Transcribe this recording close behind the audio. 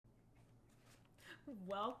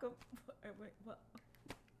Welcome. Wait, what?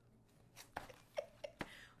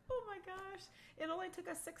 Oh my gosh. It only took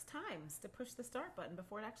us 6 times to push the start button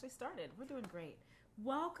before it actually started. We're doing great.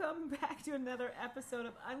 Welcome back to another episode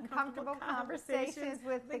of Uncomfortable Conversations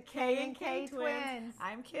with the K&K Twins.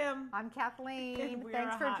 I'm Kim. I'm Kathleen. We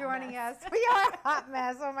Thanks are a for hot joining mess. us. We are a hot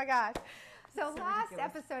mess. Oh my gosh. So last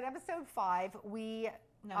ridiculous. episode 5, we...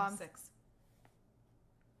 No, 6.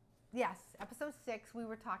 Yes, episode 6, we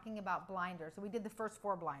were talking about blinders. So we did the first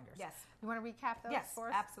 4 blinders. Yes. You want to recap those Yes, for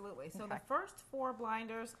us? absolutely. So Okay. the first 4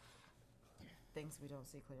 blinders, things we don't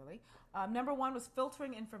see clearly. Number 1 was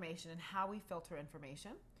filtering information and how we filter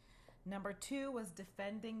information. Number 2 was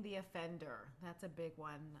defending the offender. That's a big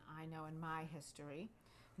one, I know, in my history.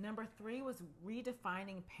 Number 3 was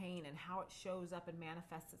redefining pain and how it shows up and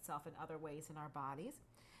manifests itself in other ways in our bodies.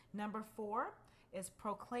 Number 4 is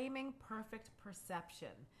proclaiming perfect perception.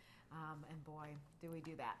 And boy, do we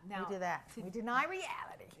do that. Now, We do that. We deny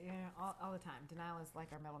reality. Yeah, all the time. Denial is like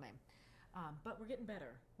our middle name. But we're getting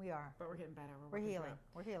better. We are. But we're getting better. We're working healing. through it.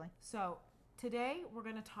 We're healing. So today we're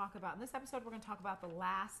going to talk about, in this episode, we're going to talk about the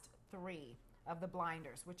last 3 of the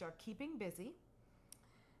blinders, which are keeping busy,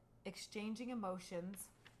 exchanging emotions,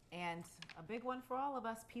 and a big one for all of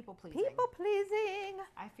us, people pleasing. People pleasing.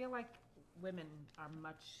 I feel like women are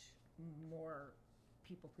much more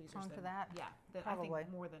people pleasers Prone than, to that? Yeah, I Probably.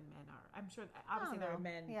 think more than men are. I'm sure, obviously there are know.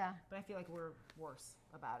 men, Yeah. but I feel like we're worse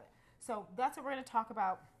about it. So that's what we're going to talk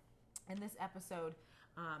about in this episode.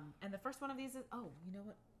 And the first one of these is, oh, you know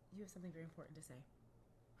what? You have something very important to say.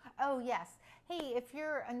 Oh, yes. Hey, if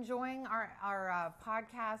you're enjoying our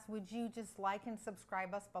podcast, would you just like and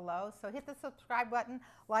subscribe us below? So hit the subscribe button,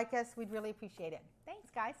 like us. We'd really appreciate it. Thanks,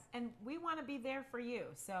 guys. And we want to be there for you.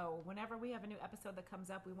 So whenever we have a new episode that comes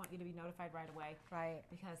up, we want you to be notified right away. Right.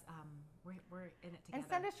 Because we're in it together. And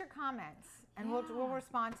send us your comments, and Yeah. we'll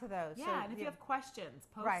respond to those. Yeah, So, and if you have questions,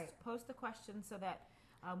 Right. post the questions so that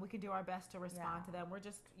we can do our best to respond Yeah. to them. We're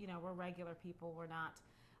just, we're regular people. We're not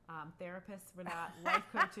therapists. We're not life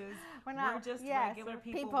coaches. We're just yes, regular we're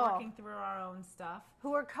people, people. working through our own stuff.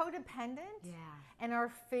 who are codependent Yeah. and are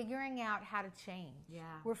figuring out how to change.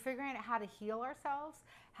 Yeah. We're figuring out how to heal ourselves,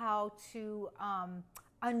 how to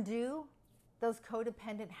undo those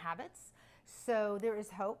codependent habits. So there is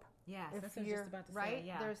hope. Yes, If that's what I was you're just about to say, right.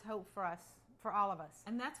 yeah. There's hope for us, for all of us.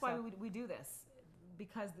 And that's why So- we do this,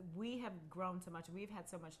 because we have grown so much. We've had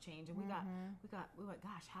so much change, and we went,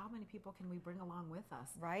 gosh, how many people can we bring along with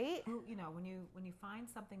us? Right? Who, when you find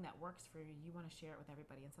something that works for you, you want to share it with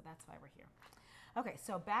everybody, and so that's why we're here. Okay,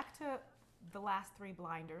 so back to the last 3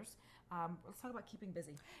 blinders. Let's talk about keeping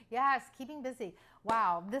busy. Yes, keeping busy.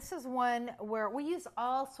 Wow, this is one where we use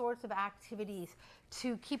all sorts of activities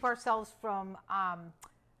to keep ourselves from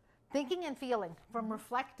thinking and feeling, from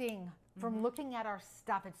reflecting, from looking at our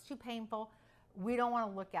stuff. It's too painful. We don't want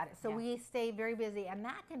to look at it. So Yeah. we stay very busy, and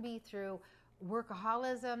that can be through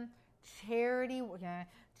workaholism, charity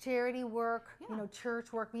work, Yeah.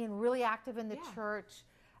 church work, being really active in the Yeah. church.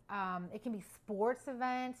 It can be sports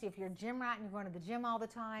events. If you're a gym rat and you're going to the gym all the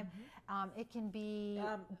time, it can be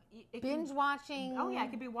It binge can- watching. Oh yeah, it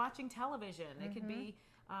could be watching television. It could be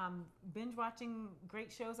binge watching great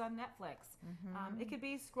shows on Netflix. It could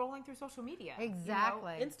be scrolling through social media.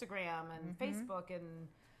 Exactly. Instagram and Facebook and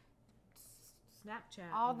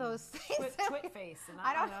Snapchat. All and those things. Twitface and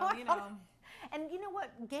I don't know. know. And you know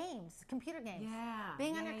what? Games, computer games. Yeah,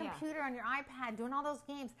 Being on yeah, your yeah. computer, on your iPad, doing all those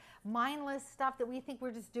games, mindless stuff that we think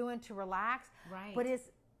we're just doing to relax. Right. But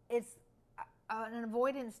it's an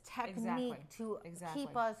avoidance technique to Exactly.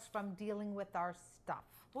 keep us from dealing with our stuff.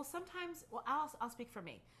 Well, sometimes, I'll speak for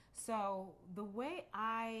me. So the way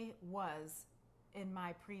I was in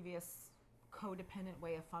my previous codependent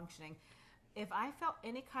way of functioning, if I felt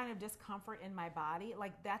any kind of discomfort in my body,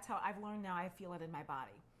 like that's how I've learned now I feel it in my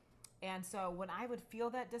body. And so when I would feel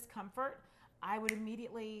that discomfort, I would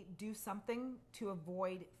immediately do something to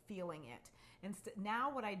avoid feeling it.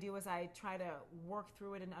 Now what I do is I try to work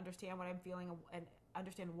through it and understand what I'm feeling and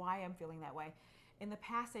understand why I'm feeling that way. In the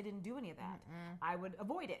past, I didn't do any of that. I would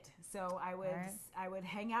avoid it. So I would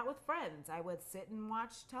hang out with friends. I would sit and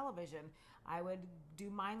watch television. I would do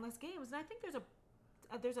mindless games. And I think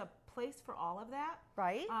there's a place for all of that.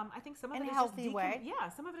 Right. I think some of In it a is healthy just way. Yeah,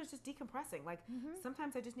 some of it is just decompressing. Like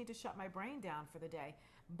sometimes I just need to shut my brain down for the day.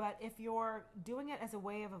 But if you're doing it as a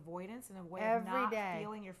way of avoidance and a way of Every not day.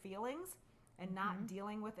 feeling your feelings and not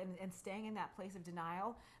dealing with and staying in that place of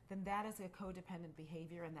denial, then that is a codependent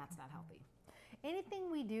behavior, and that's not healthy. Anything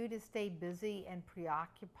we do to stay busy and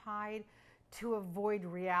preoccupied to avoid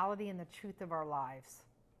reality and the truth of our lives.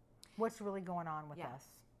 What's really going on with us.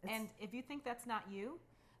 And if you think that's not you,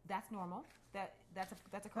 That's normal. That's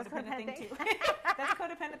a codependent thing too. That's a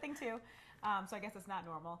codependent thing too. So I guess it's not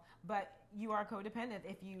normal, but you are codependent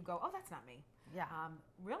if you go, oh, that's not me. Yeah.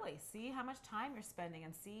 Really see how much time you're spending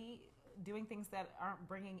and see doing things that aren't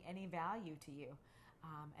bringing any value to you.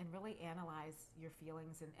 And really analyze your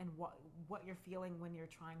feelings and what you're feeling when you're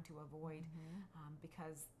trying to avoid,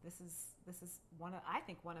 because this is one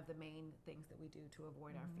of the main things that we do to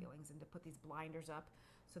avoid our feelings and to put these blinders up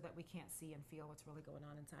so that we can't see and feel what's really going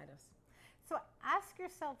on inside us. So ask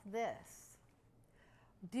yourself this: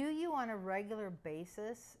 do you on a regular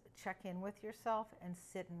basis check in with yourself and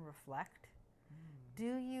sit and reflect?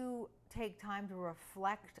 Do you take time to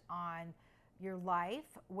reflect on your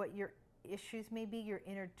life, what your issues may be, your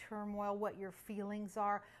inner turmoil, what your feelings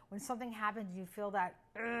are? When something happens, you feel that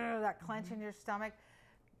clench in your stomach.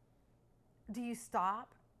 Do you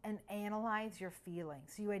stop and analyze your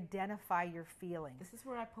feelings? You identify your feelings. This is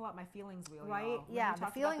where I pull out my feelings wheel, right? Y'all. Yeah, the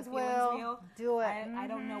feelings wheel. Do it. I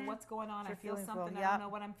don't know what's going on. I feel something. I don't know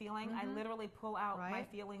what I'm feeling. I literally pull out my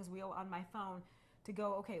feelings wheel on my phone to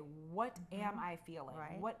go, okay, what am I feeling?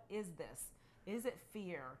 What is this? Is it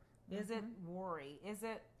fear? Is it worry? Is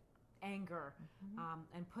it anger?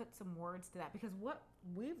 And put some words to that, because what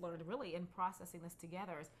we've learned really in processing this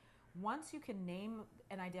together is once you can name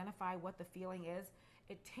and identify what the feeling is,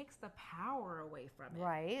 it takes the power away from it.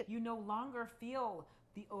 Right. You no longer feel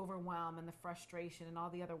the overwhelm and the frustration and all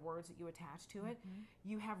the other words that you attach to it.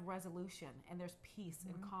 You have resolution and there's peace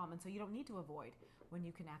and calm, and so you don't need to avoid when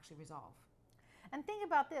you can actually resolve. And think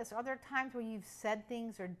about this. Are there times where you've said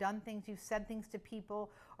things or done things, you've said things to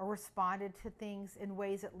people or responded to things in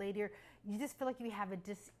ways that later you just feel like you have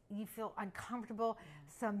you feel uncomfortable,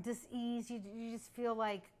 some dis-ease, you just feel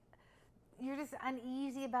like you're just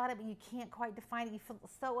uneasy about it, but you can't quite define it. You feel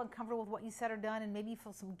so uncomfortable with what you said or done, and maybe you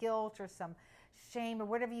feel some guilt or some shame or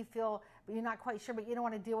whatever you feel, but you're not quite sure, but you don't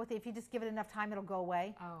want to deal with it. If you just give it enough time, it'll go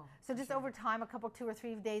away. So just over time, a couple, 2 or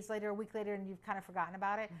 3 days later, a week later, and you've kind of forgotten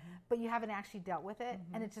about it, but you haven't actually dealt with it,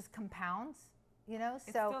 and it just compounds, you know? It's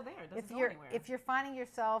still there. It doesn't go anywhere. If you're finding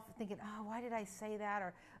yourself thinking, oh, why did I say that?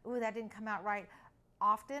 Or, ooh, that didn't come out right.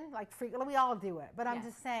 Often, like frequently, we all do it, but I'm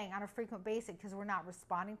just saying on a frequent basis, because we're not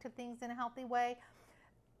responding to things in a healthy way,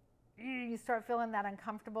 you start feeling that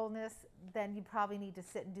uncomfortableness, then you probably need to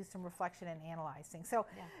sit and do some reflection and analyzing. So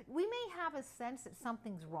we may have a sense that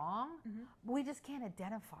something's wrong, but we just can't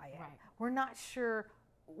identify it. Right. We're not sure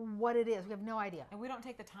what it is. We have no idea. And we don't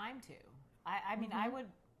take the time to. I mean,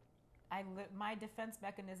 my defense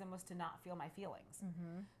mechanism was to not feel my feelings.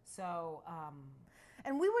 So,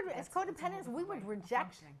 and we would, as codependents, we would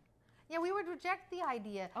reject. Yeah, we would reject the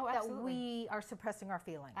idea that we are suppressing our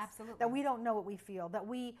feelings. Absolutely. That we don't know what we feel. That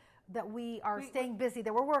we are staying busy.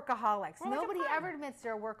 That we're workaholics. Nobody ever admits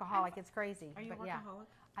they're a workaholic. It's crazy. Are you a workaholic? Yeah,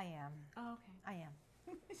 I am. Oh, okay. I am.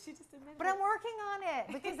 She just admitted But I'm working on it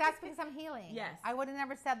because that's because I'm healing. Yes. I would have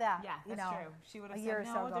never said that. Yeah, that's true. She would have a year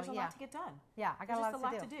said, or so no, ago. there's a lot to get done. Yeah, I got There's a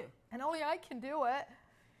lot to do. And only I can do it.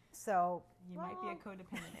 So you might be a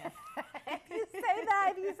codependent if you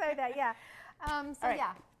say that, yeah.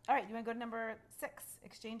 Yeah. All right, you want to go to number 6,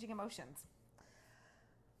 exchanging emotions.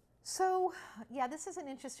 So, yeah, this is an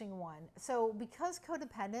interesting one. So, because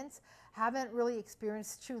codependents haven't really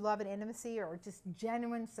experienced true love and intimacy or just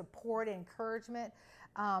genuine support and encouragement,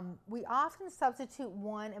 we often substitute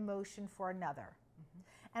one emotion for another.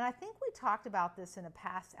 And I think we talked about this in a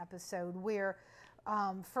past episode where,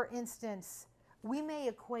 for instance, we may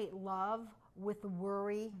equate love with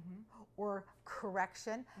worry or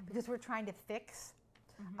correction because we're trying to fix.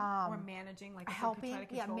 Or managing, like helping,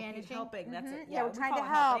 managing, helping. That's it. Yeah, we're trying to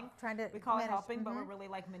help, we call it helping, but we're really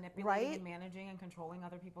like manipulating and managing and controlling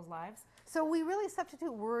other people's lives. So we really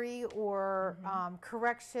substitute worry or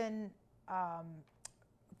correction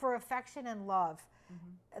for affection and love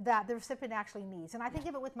that the recipient actually needs. And I think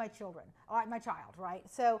of it with my children, my child, right?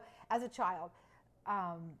 So as a child,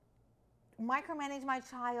 micromanage my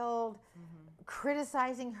child,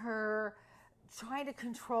 criticizing her, trying to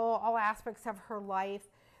control all aspects of her life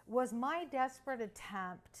was my desperate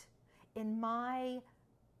attempt in my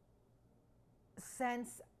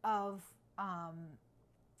sense of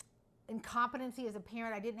incompetency as a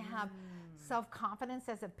parent. I didn't have self-confidence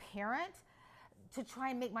as a parent to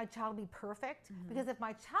try and make my child be perfect, because if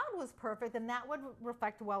my child was perfect, then that would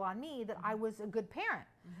reflect well on me that I was a good parent.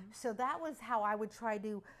 So that was how I would try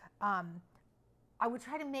to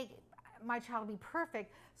make my child be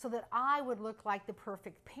perfect so that I would look like the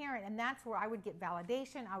perfect parent, and that's where I would get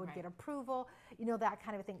validation, I would get approval, that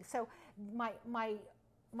kind of thing. So my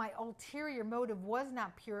ulterior motive was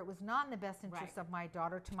not pure. It was not in the best interest of my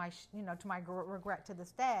daughter, to my regret to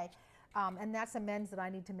this day. And that's amends that I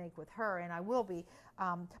need to make with her, and I will be.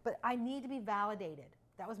 But I need to be validated.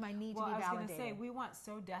 That was my need to be validated. I was going to say, we want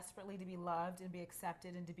so desperately to be loved and be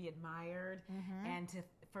accepted and to be admired, and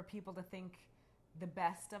for people to think the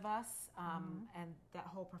best of us, and that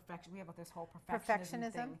whole perfection. We have this whole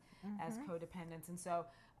perfectionism thing as codependents, and so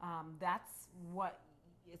that's what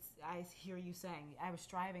I hear you saying. I was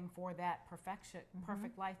striving for that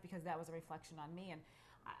perfect life, because that was a reflection on me, and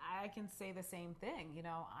I can say the same thing. You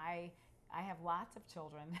know, I have lots of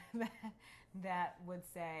children that would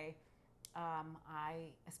say,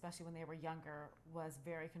 I, especially when they were younger, was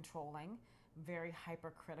very controlling, very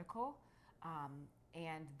hypercritical,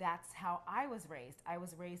 and that's how I was raised. I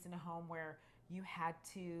was raised in a home where you had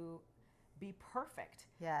to be perfect.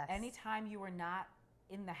 Yes. Anytime you were not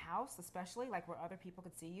in the house, especially like where other people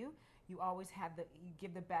could see you, you always had you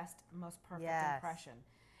give the best, most perfect impression.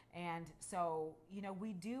 And so, you know,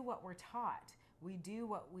 we do what we're taught. We do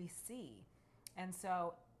what we see. And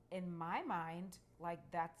so in my mind, like,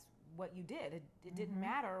 that's what you did. It didn't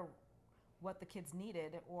matter what the kids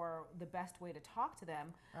needed or the best way to talk to them.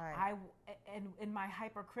 Right. And in my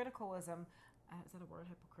hypercriticalism, is that a word,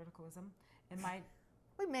 hypercriticalism? In my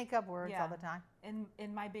we make up words all the time.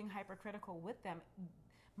 In my being hypercritical with them,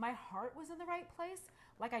 my heart was in the right place.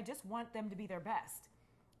 Like, I just want them to be their best,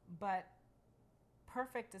 but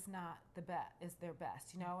perfect is not is their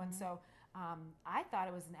best, you know. And so I thought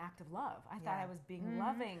it was an act of love. I thought I was being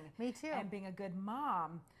loving. Me too. And being a good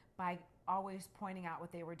mom by always pointing out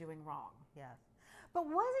what they were doing wrong. Yes. But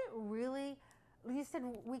was it really, you said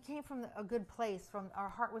we came from a good place, from our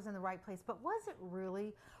heart was in the right place, but was it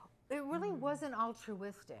really wasn't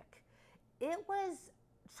altruistic. It was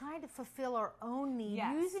trying to fulfill our own need,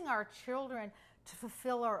 using our children to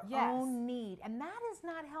fulfill our own need, and that is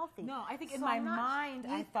not healthy. No, I think in my mind,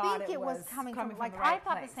 I thought it was coming from like the right I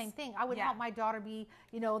thought place. the same thing. I would help my daughter be,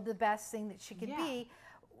 you know, the best thing that she could be,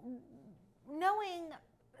 knowing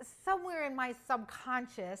somewhere in my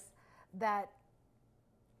subconscious that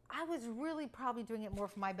I was really probably doing it more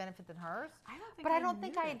for my benefit than hers. I don't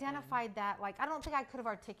think I identified that. Like, I don't think I could have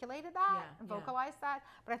articulated that and vocalized that.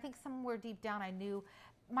 But I think somewhere deep down I knew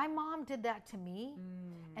my mom did that to me,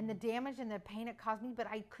 and the damage and the pain it caused me. But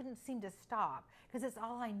I couldn't seem to stop because it's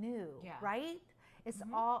all I knew, right? It's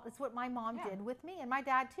it's what my mom did with me, and my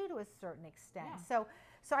dad too, to a certain extent. So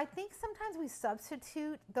I think sometimes we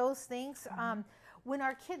substitute those things. When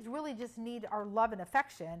our kids really just need our love and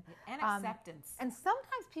affection. And acceptance. And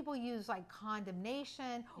sometimes people use like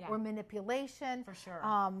condemnation or manipulation. For sure.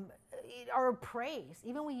 Or praise.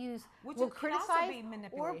 Even we use, we'll criticize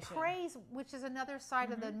or praise, which is another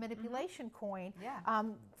side of the manipulation coin.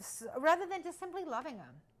 Rather than just simply loving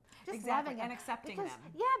them. Just loving them. And accepting them.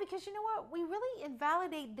 Yeah, because you know what? We really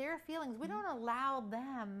invalidate their feelings. We don't allow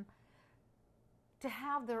them to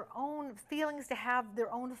have their own feelings, to have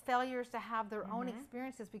their own failures, to have their own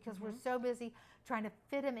experiences, because we're so busy trying to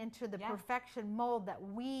fit them into the perfection mold that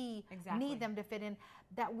we need them to fit in,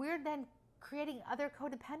 that we're then creating other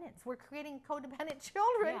codependents. We're creating codependent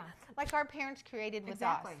children like our parents created with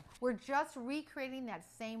us. We're just recreating that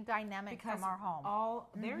same dynamic from our home.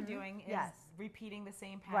 All they're doing is repeating the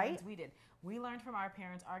same patterns we did. We learned from our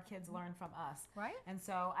parents, our kids learned from us. Right. And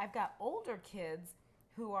so I've got older kids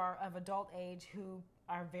who are of adult age who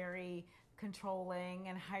are very controlling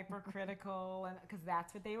and hypercritical, and because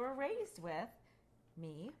that's what they were raised with,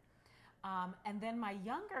 me. And then my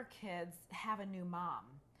younger kids have a new mom.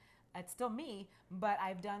 It's still me, but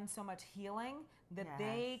I've done so much healing that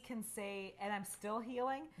they can say, and I'm still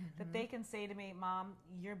healing, that they can say to me, Mom,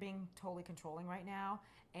 you're being totally controlling right now,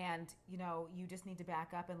 and you know, you just need to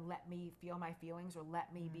back up and let me feel my feelings, or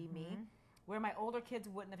let me be me. Where my older kids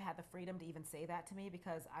wouldn't have had the freedom to even say that to me,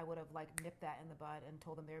 because I would have like nipped that in the bud and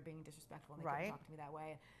told them they were being disrespectful and they couldn't talk to me that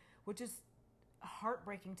way, which is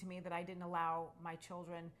heartbreaking to me that I didn't allow my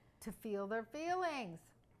children to feel their feelings.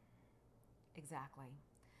 Exactly.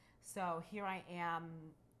 So here I am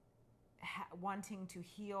wanting to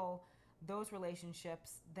heal those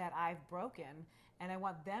relationships that I've broken, and I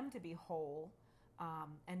want them to be whole,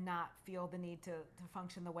 and not feel the need to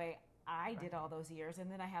function the way I did all those years.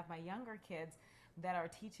 And then I have my younger kids that are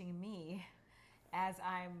teaching me as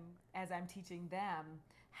I'm teaching them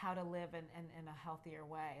how to live in a healthier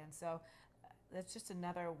way. And so that's just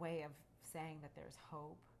another way of saying that there's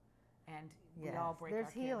hope, and we all break our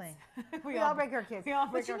kids. There's healing. we all break our kids.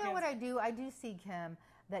 But you know what I do? I do see, Kim,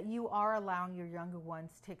 that you are allowing your younger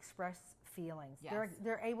ones to express feelings. Yes.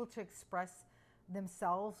 They're able to express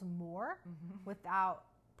themselves more without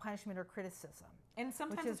punishment or criticism. And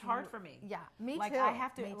sometimes it's hard for me. Yeah, me like too. I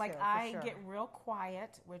have to, me like too, I get real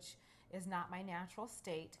quiet, which is not my natural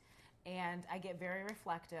state. and I get very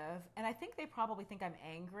reflective. And I think they probably think I'm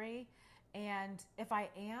angry. And if I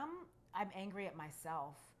am, I'm angry at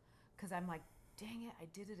myself because I'm like, dang it, I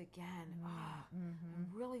did it again. I'm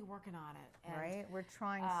really working on it. And, right? We're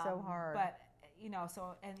trying so hard. But,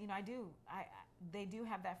 they do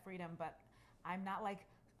have that freedom, but I'm not like,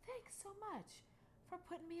 thanks so much for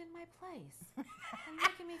putting me in my place and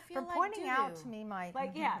making me feel for pointing out to me my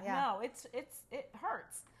no, it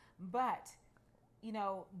hurts, but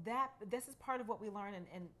this is part of what we learn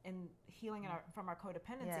in healing from our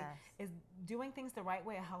codependency is doing things the right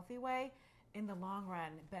way, a healthy way. In the long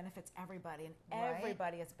run, benefits everybody, and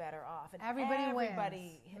everybody is better off, and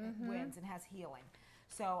everybody wins and has healing.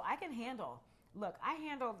 So I can handle. Look, I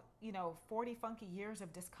handled 40 funky years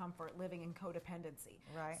of discomfort living in codependency.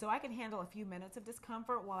 Right. So I can handle a few minutes of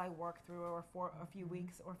discomfort while I work through, or for a few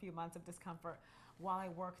weeks or a few months of discomfort while I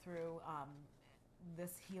work through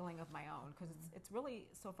this healing of my own. Because it's really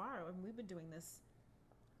so far. I mean, we've been doing this.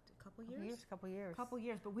 Couple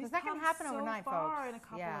years, but we've that can happen so overnight, far folks. in a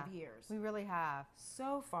couple of years. We really have.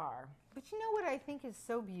 So far. But you know what I think is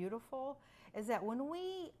so beautiful is that when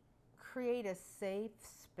we create a safe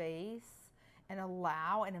space and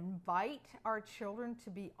allow and invite our children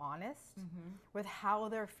to be honest with how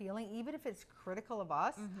they're feeling, even if it's critical of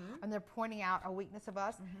us and they're pointing out a weakness of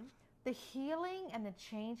us, the healing and the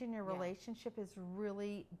change in your relationship is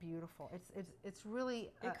really beautiful. It's really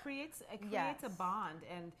it creates a bond,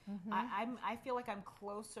 and I feel like I'm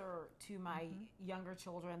closer to my younger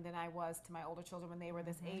children than I was to my older children when they were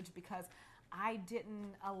this age, because I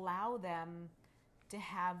didn't allow them to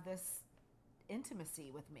have this intimacy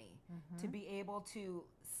with me, to be able to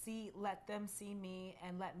let them see me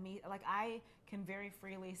and let me, like, I can very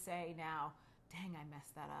freely say now, dang, I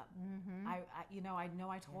messed that up. I know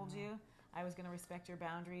I told you I was going to respect your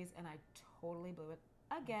boundaries, and I totally blew it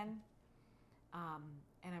again.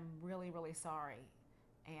 And I'm really, really sorry.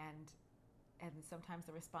 And sometimes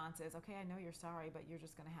the response is, okay, I know you're sorry, but you're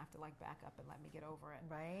just going to have to back up and let me get over it.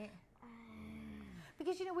 Right.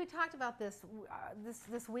 Because we talked about this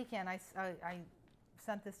this weekend. I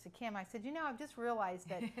sent this to Kim. I said, I've just realized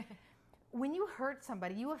that when you hurt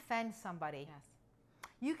somebody, you offend somebody. Yes.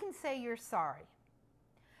 You can say you're sorry,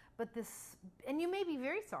 and you may be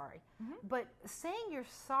very sorry, but saying you're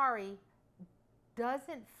sorry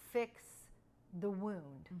doesn't fix the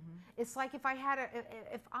wound. It's like if I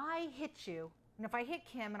hit you, and if I hit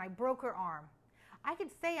Kim and I broke her arm, I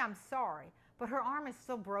could say I'm sorry, but her arm is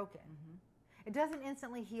still broken. It doesn't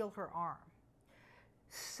instantly heal her arm.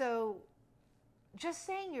 So just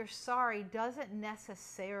saying you're sorry doesn't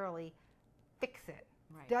necessarily fix it.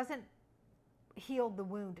 Right. Doesn't heal the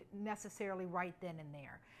wound necessarily right then and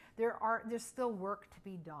there. There's still work to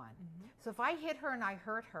be done. So if I hit her and I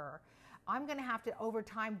hurt her, I'm going to have to over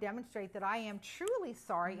time demonstrate that I am truly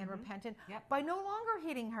sorry and repentant by no longer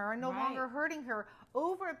hitting her and no longer hurting her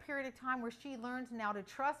over a period of time where she learns now to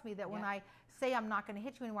trust me that when I say I'm not going to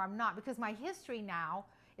hit you anymore, I'm not, because my history now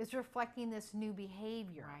is reflecting this new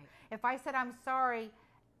behavior. Right. If I said I'm sorry,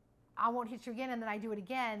 I won't hit you again, and then I do it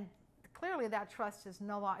again, clearly that trust is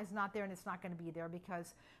not there, and it's not going to be there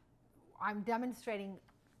because I'm demonstrating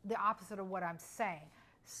the opposite of what I'm saying.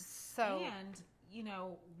 So, and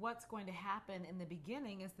what's going to happen in the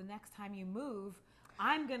beginning is the next time you move,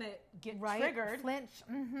 I'm going to get triggered. Flinch.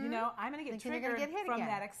 I'm going to get triggered from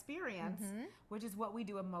that experience, which is what we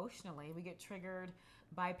do emotionally. We get triggered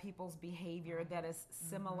by people's behavior that is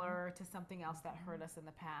similar to something else that hurt us in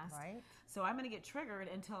the past. Right. So I'm going to get triggered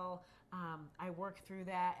until I work through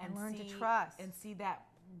that and learn to trust and see that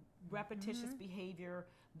repetitious behavior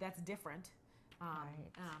that's different.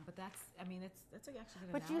 But that's actually a good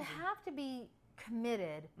analogy. But you have to be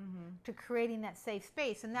committed to creating that safe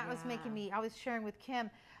space, and that was making me. I was sharing with Kim,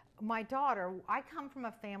 my daughter. I come from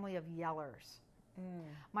a family of yellers.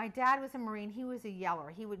 My dad was a Marine. He was a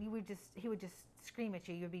yeller. He would just scream at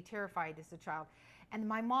you. You would be terrified as a child. And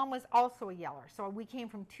my mom was also a yeller. So we came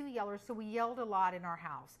from two yellers. So we yelled a lot in our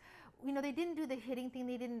house. They didn't do the hitting thing.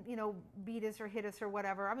 They didn't, beat us or hit us or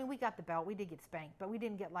whatever. I mean, we got the belt. We did get spanked, but we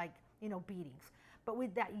didn't get beatings. But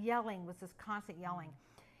with that yelling was this constant yelling.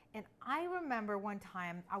 And I remember one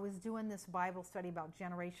time I was doing this Bible study about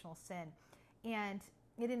generational sin, and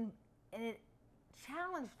it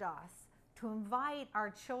challenged us to invite our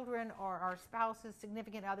children or our spouses,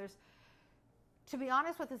 significant others, to be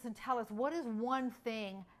honest with us and tell us, what is one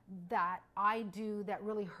thing that I do that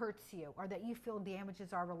really hurts you or that you feel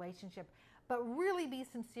damages our relationship, but really be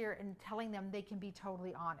sincere in telling them they can be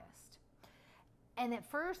totally honest. And at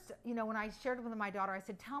first, when I shared it with my daughter, I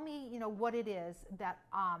said, tell me, what it is that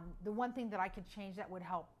the one thing that I could change that would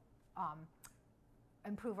help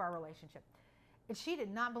improve our relationship. And she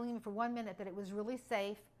did not believe me for 1 minute that it was really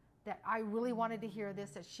safe, that I really wanted to hear this,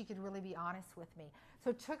 that she could really be honest with me. So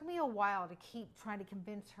it took me a while to keep trying to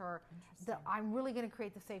convince her that I'm really going to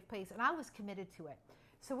create the safe place. And I was committed to it.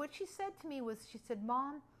 So what she said to me was, she said,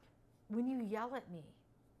 Mom, when you yell at me.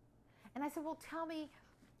 And I said, well, tell me,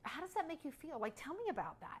 how does that make you feel? Like, tell me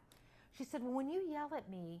about that. She said, well, when you yell at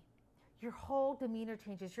me, your whole demeanor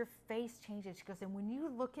changes, your face changes. She goes, and when you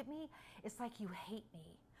look at me, it's like you hate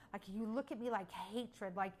me. Like you look at me like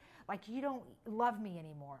hatred, like you don't love me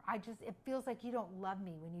anymore. It feels like you don't love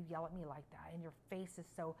me when you yell at me like that, and your face is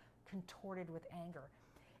so contorted with anger.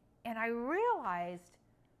 And I realized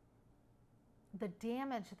the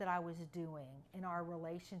damage that I was doing in our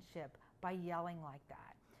relationship by yelling like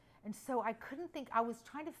that. And so I couldn't think, I was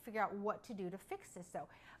trying to figure out what to do to fix this.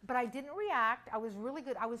 But I didn't react. I was really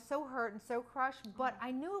good. I was so hurt and so crushed, but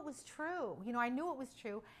I knew it was true. I knew it was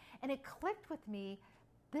true. And it clicked with me.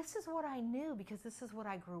 This is what I knew because this is what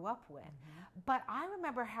I grew up with. But I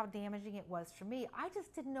remember how damaging it was for me. I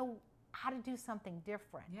just didn't know how to do something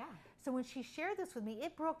different. Yeah. So when she shared this with me,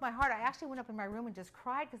 it broke my heart. I actually went up in my room and just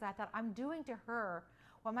cried because I thought, I'm doing to her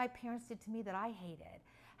what my parents did to me that I hated.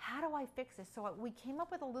 How do I fix this? So we came up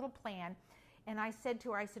with a little plan, and I said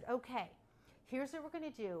to her, I said, okay, here's what we're going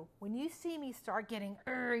to do. When you see me start getting,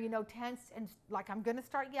 tense and like I'm going to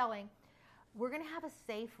start yelling, we're going to have a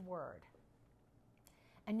safe word.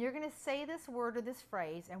 And you're going to say this word or this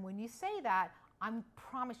phrase, and when you say that, I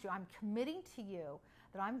promise you, I'm committing to you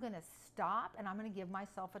that I'm going to stop and I'm going to give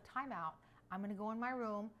myself a timeout. I'm going to go in my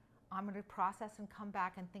room, I'm going to process and come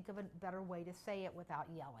back and think of a better way to say it without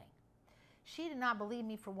yelling. She did not believe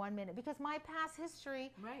me for 1 minute because my past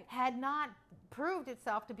history had not proved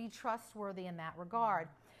itself to be trustworthy in that regard.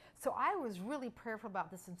 So I was really prayerful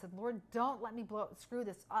about this and said, Lord, don't let me screw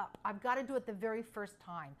this up. I've got to do it the very first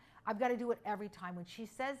time. I've got to do it every time. When she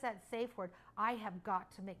says that safe word, I have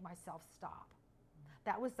got to make myself stop.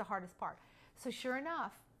 That was the hardest part. So sure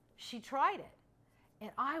enough, she tried it. And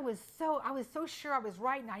I was so sure I was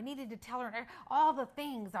right, and I needed to tell her all the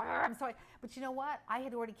things. I'm sorry. But you know what? I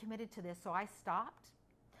had already committed to this, so I stopped.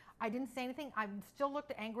 I didn't say anything. I still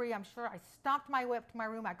looked angry, I'm sure. I stomped my way up to my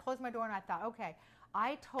room. I closed my door, and I thought, okay,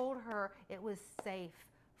 I told her it was safe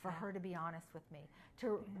for her to be honest with me,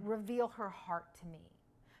 to reveal her heart to me,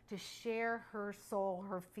 to share her soul,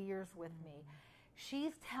 her fears with me.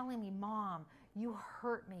 She's telling me, Mom, you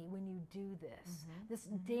hurt me when you do this. This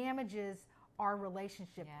damages our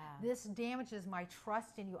relationship. This damages my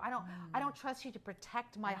trust in you. I don't trust you to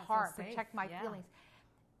protect my heart, protect my feelings,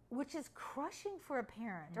 which is crushing for a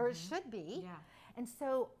parent, or it should be. And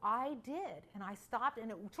so I did, and I stopped, and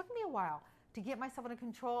it took me a while to get myself under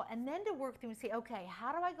control, and then to work through and say, okay,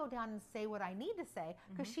 how do I go down and say what I need to say?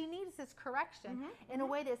 Because she needs this correction in a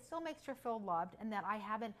way that still makes her feel loved, and that I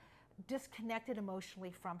haven't disconnected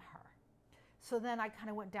emotionally from her. So then I kind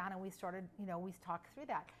of went down, and we started, we talked through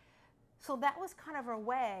that. So that was kind of a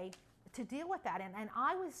way to deal with that. And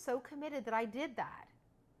I was so committed that I did that.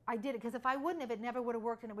 I did it because if I wouldn't have, it never would have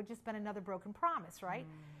worked, and it would just been another broken promise, right?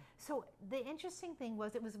 So the interesting thing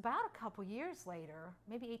was, it was about a couple years later,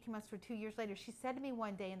 maybe 18 months or 2 years later, she said to me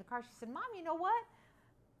one day in the car, she said, Mom, you know what?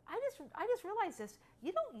 I just realized this.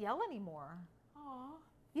 You don't yell anymore. Aww.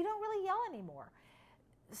 You don't really yell anymore.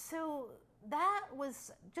 So that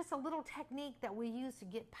was just a little technique that we used to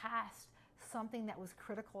get past something that was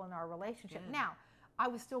critical in our relationship. Good. Now, I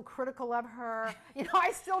was still critical of her.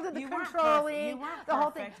 I still did the controlling, the whole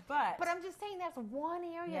thing. But I'm just saying that's one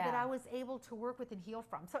area that I was able to work with and heal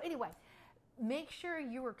from. So anyway, make sure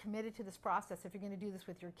you are committed to this process if you're going to do this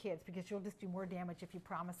with your kids, because you'll just do more damage if you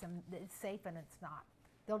promise them that it's safe and it's not.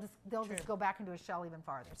 They'll just go back into a shell even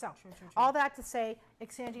farther. So all that to say,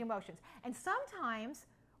 exchanging emotions. And sometimes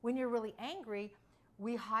when you're really angry,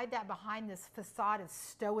 we hide that behind this facade of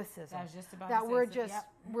stoicism. I was just about that to say we're so. just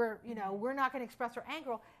we're not going to express our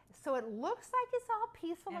anger, so it looks like it's all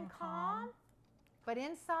peaceful and calm, but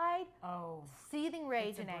inside, seething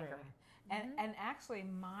rage and anger. And actually,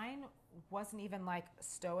 mine wasn't even like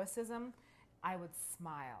stoicism. I would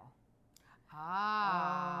smile.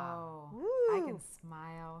 I can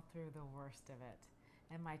smile through the worst of it,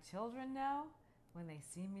 and my children know when they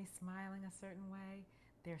see me smiling a certain way,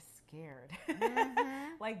 they're scared.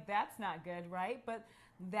 Like, that's not good, right? But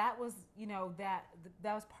that was, that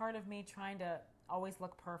was part of me trying to always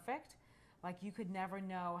look perfect. Like, you could never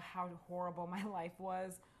know how horrible my life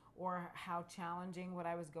was or how challenging what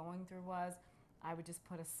I was going through was. I would just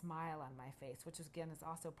put a smile on my face, which again is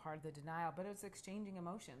also part of the denial, but it was exchanging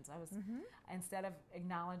emotions. I was, instead of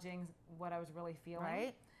acknowledging what I was really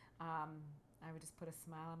feeling, I would just put a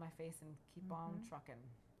smile on my face and keep on trucking.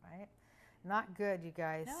 Right. Not good, you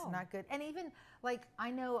guys. No. Not good. And even like I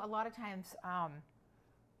know a lot of times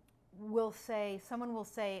someone will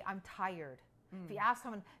say, I'm tired. If you ask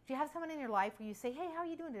someone, do you have someone in your life where you say, hey, how are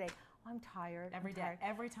you doing today? Oh, I'm tired. Every day,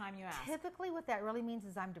 every time you ask. Typically what that really means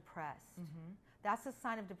is I'm depressed. That's a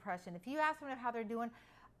sign of depression. If you ask someone how they're doing,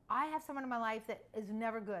 I have someone in my life that is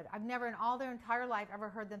never good. I've never in all their entire life ever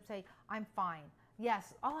heard them say, I'm fine.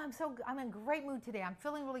 Yes, oh, I'm in great mood today. I'm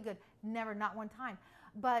feeling really good. Never, not one time.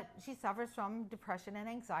 But she suffers from depression and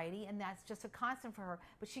anxiety, and that's just a constant for her.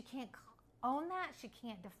 But she can't own that. She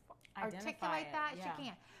can't articulate that. Yeah. She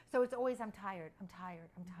can't. So it's always, I'm tired, I'm tired,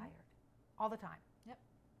 I'm tired, all the time. Yep.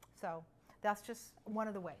 So that's just one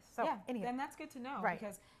of the ways. So yeah, anyway. and that's good to know, Right.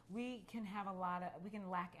 because we can have we can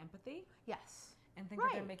lack empathy Yes. and think that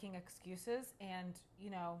they're making excuses, and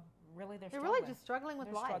really they're struggling. really just struggling with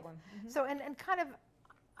They're life. struggling. So and kind of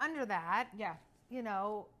under that, Yeah.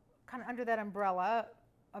 kind of under that umbrella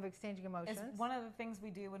of exchanging emotions. It's one of the things we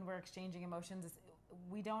do when we're exchanging emotions is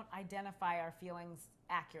we don't identify our feelings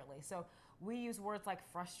accurately. So we use words like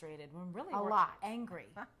frustrated when really we're lot. angry.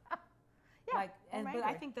 Yeah, But I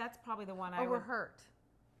angry. think that's probably the one or we're hurt.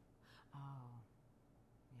 Oh,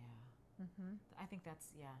 yeah. I think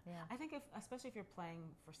that's Yeah. I think especially if you're playing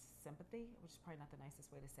for sympathy, which is probably not the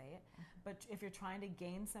nicest way to say it, but if you're trying to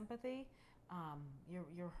gain sympathy,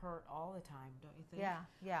 you're hurt all the time, don't you think?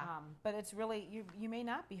 Yeah. But it's really you may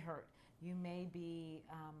not be hurt. You may be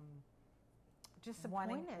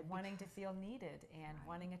Disappointed. wanting to feel needed and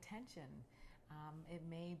wanting attention. It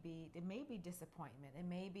may be disappointment. It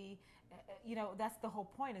may be, that's the whole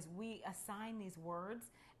point is we assign these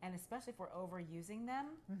words, and especially if we're overusing them.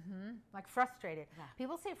 Like frustrated. Yeah.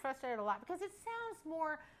 People say frustrated a lot because it sounds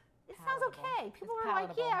Palatable. okay. People It's are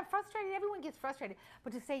palatable. like, yeah, frustrated. Everyone gets frustrated.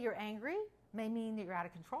 But to say you're angry may mean that you're out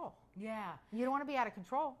of control. Yeah. You don't want to be out of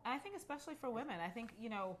control. And I think especially for women, I think,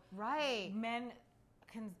 Right. men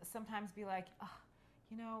can sometimes be like,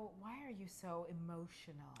 why are you so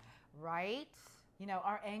emotional? Right.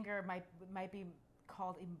 Our anger might be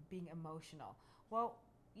called being emotional. Well,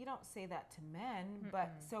 you don't say that to men, but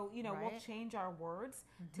so we'll Right. change our words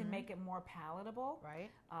to make it more palatable, Right.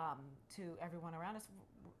 to everyone around us.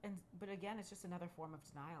 But again, it's just another form of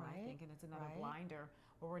denial, I Right. think, and it's another Right. blinder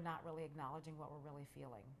where we're not really acknowledging what we're really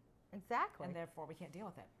feeling, Exactly. and therefore we can't deal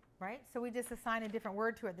with it. Right. So we just assign a different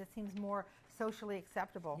word to it that seems more socially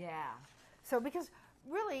acceptable. Yeah. So because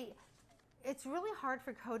really, it's really hard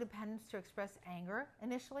for codependents to express anger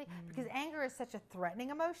initially because anger is such a threatening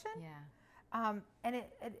emotion. Yeah. And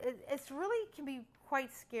it's really can be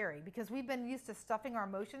quite scary because we've been used to stuffing our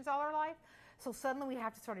emotions all our life. So suddenly we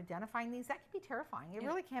have to start identifying these. That can be terrifying. It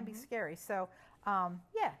really can be scary. So,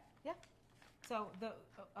 yeah. Yeah. So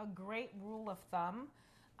a great rule of thumb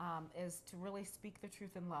is to really speak the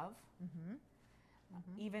truth in love,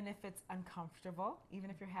 even if it's uncomfortable, even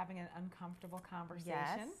if you're having an uncomfortable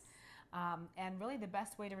conversation. Yes. And really the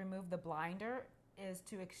best way to remove the blinder is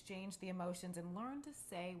to exchange the emotions and learn to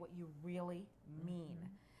say what you really mean.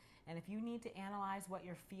 And if you need to analyze what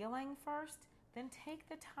you're feeling first, then take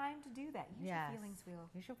the time to do that. Use your feelings wheel.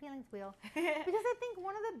 Use your feelings wheel. Because I think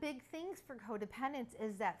one of the big things for codependence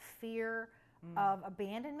is that fear of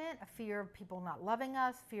abandonment, a fear of people not loving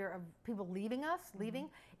us, fear of people leaving us, leaving,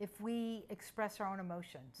 if we express our own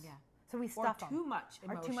emotions. Yeah. So we stuff them. Too much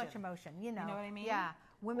emotion. Or too much emotion, You know what I mean? Yeah.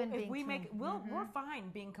 Women being if we too, make we're fine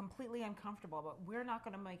being completely uncomfortable, but we're not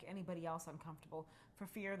going to make anybody else uncomfortable for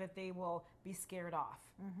fear that they will be scared off.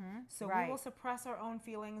 So we will suppress our own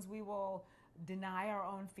feelings. We will deny our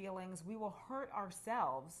own feelings. We will hurt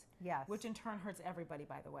ourselves, Yes. which in turn hurts everybody,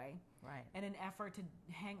 by the way, Right. in an effort to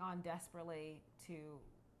hang on desperately to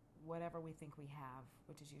whatever we think we have,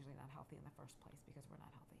 which is usually not healthy in the first place because we're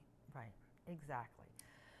not healthy. Right, exactly.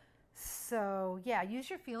 So, yeah, use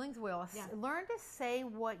your feelings wheel. Yeah. Learn to say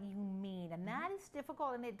what you mean. And that is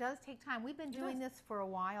difficult and it does take time. We've been doing this for a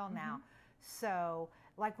while now. So,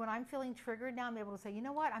 like when I'm feeling triggered now, I'm able to say, you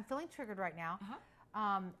know what? I'm feeling triggered right now.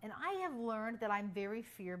 And I have learned that I'm very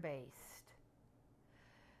fear-based.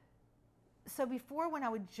 So before when I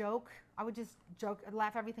would just joke,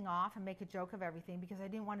 laugh everything off and make a joke of everything because I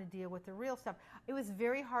didn't want to deal with the real stuff. It was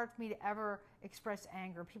very hard for me to ever express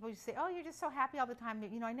anger. People used to say, oh, you're just so happy all the time.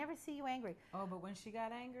 I never see you angry. Oh, but when she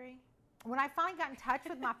got angry? When I finally got in touch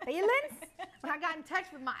with my feelings, when I got in touch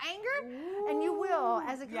with my anger, and you will,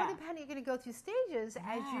 as a codependent, you're going to go through stages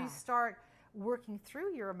as you start working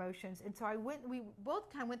through your emotions. And so we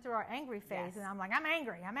both kind of went through our angry phase, and I'm like, I'm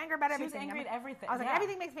angry about everything. She was angry at everything. I was like,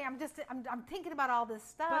 everything makes me, I'm thinking about all this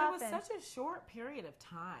stuff. But it was such a short period of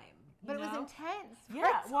time. But it was intense. Yeah,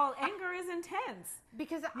 right? well, anger is intense.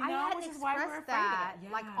 Because I hadn't which is why we're expressed afraid of that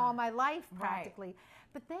it. like Yeah. all my life Right. practically.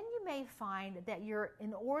 But then you may find that you're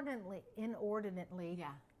inordinately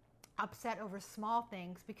Yeah. upset over small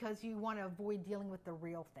things because you want to avoid dealing with the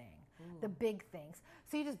real thing, the big things.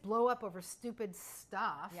 So you just blow up over stupid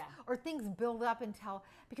stuff, Yeah. or things build up until,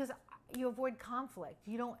 because you avoid conflict.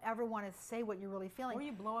 You don't ever want to say what you're really feeling. Or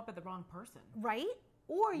you blow up at the wrong person. Right?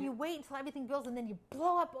 Or you wait until everything builds and then you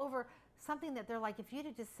blow up over something that they're like, if you'd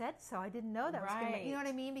have just said so, I didn't know that was going to Right. you know what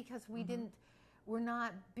I mean? Because we're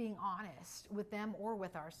not being honest with them or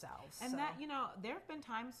with ourselves. And so. that, there have been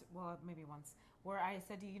times, well, maybe once, where I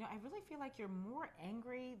said to you, I really feel like you're more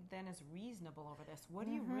angry than is reasonable over this. What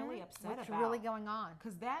are you really upset What's about? really going on?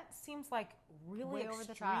 Because that seems like really Way over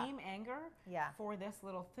the top. extreme anger Yeah. for this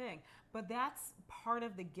little thing. But that's part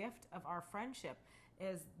of the gift of our friendship,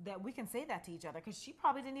 is that we can say that to each other, because she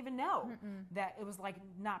probably didn't even know that it was like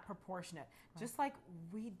not proportionate. Just like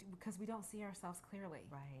we do, because we don't see ourselves clearly.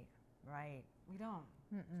 Right. We don't.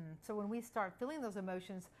 So when we start feeling those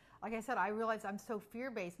emotions, like I said, I realize I'm so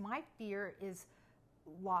fear-based. My fear is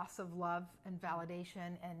loss of love and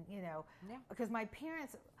validation, and because my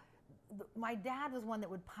parents, my dad was one that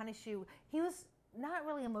would punish you. He was not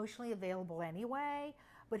really emotionally available anyway,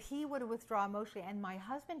 but he would withdraw emotionally. And my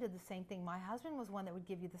husband did the same thing. My husband was one that would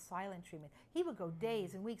give you the silent treatment. He would go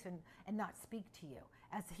days and weeks and not speak to you,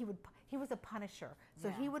 as he was a punisher. So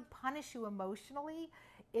Yeah. he would punish you emotionally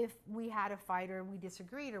if we had a fight or we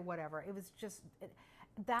disagreed or whatever. It was just,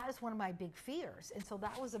 that is one of my big fears. And so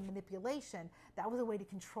that was a manipulation. That was a way to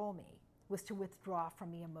control me, was to withdraw from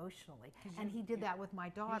me emotionally. And he did that with my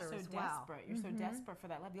daughter You're so as well. desperate. You're so desperate for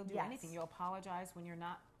that love. You'll do Yes. anything. You'll apologize when you're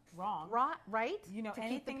not wrong. Right?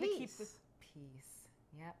 Anything to to keep the peace.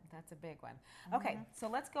 Yep, that's a big one. Okay, so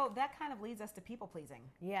let's go. That kind of leads us to people pleasing.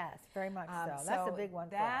 Yes, very much so. That's a big one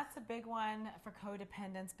for us. That's a big one for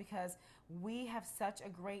codependence, because we have such a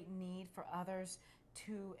great need for others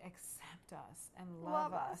to accept us and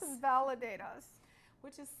love us, and validate us.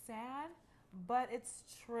 which is sad, but it's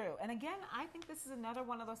true. And again, I think this is another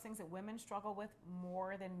one of those things that women struggle with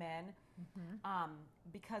more than men,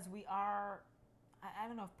 because we are, I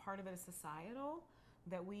don't know if part of it is societal,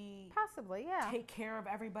 that we Possibly, yeah. take care of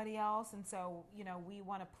everybody else, and so we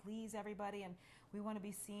want to please everybody, and we want to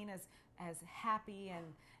be seen as happy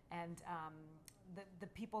and the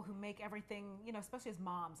people who make everything, especially as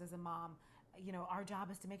moms, as a mom, our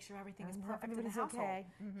job is to make sure everything is perfect in the Everybody's household. okay.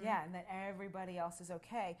 Yeah, and that everybody else is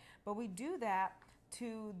okay. But we do that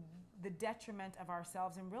to the detriment of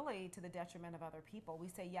ourselves, and really to the detriment of other people. We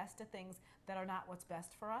say yes to things that are not what's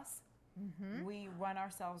best for us. We run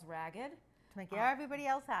ourselves ragged. To make everybody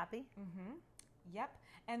else happy. Yep.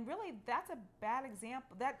 And really, that's a bad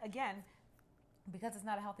example. That, again, because it's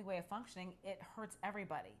not a healthy way of functioning, it hurts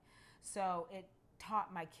everybody. So it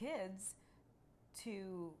taught my kids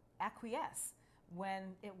to acquiesce when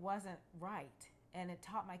it wasn't right. And it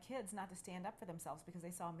taught my kids not to stand up for themselves, because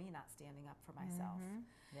they saw me not standing up for myself.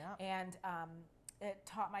 Yeah. And it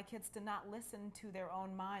taught my kids to not listen to their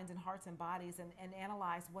own minds and hearts and bodies, and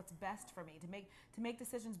analyze what's best for me, to make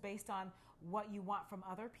decisions based on what you want from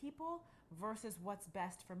other people versus what's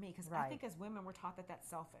best for me. Because I think as women, we're taught that that's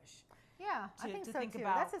selfish. Yeah, I to think so think too.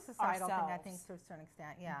 about That's a societal thing, I ourselves. think, to a certain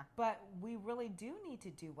extent. Yeah. But we really do need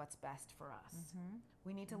to do what's best for us.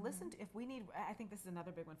 We need to listen to, I think this is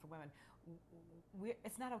another big one for women.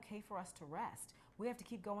 It's not okay for us to rest. We have to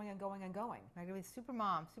keep going and going and going. I could be super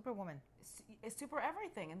mom, super woman. It's super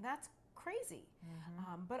everything, and that's crazy.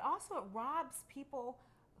 But also it robs people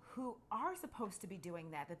who are supposed to be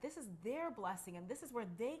doing that this is their blessing, and this is where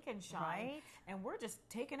they can shine. Right. And we're just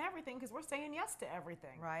taking everything because we're saying yes to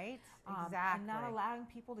everything. Right? Exactly. And not allowing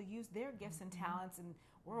people to use their gifts and talents, and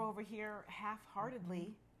we're over here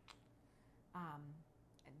half-heartedly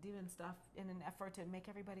doing stuff in an effort to make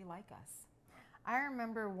everybody like us. I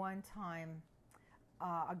remember one time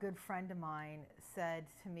a good friend of mine said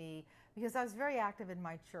to me, because I was very active in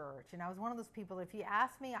my church, and I was one of those people, if you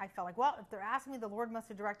ask me, I felt like, well, if they're asking me, the Lord must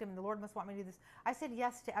have directed me, the Lord must want me to do this. I said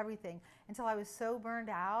yes to everything until I was so burned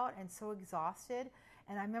out and so exhausted.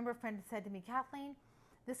 And I remember a friend said to me, Kathleen,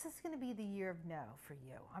 this is going to be the year of no for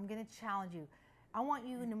you. I'm going to challenge you. I want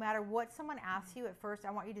you, no matter what someone asks you at first,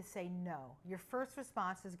 I want you to say no. Your first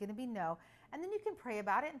response is going to be no. And then you can pray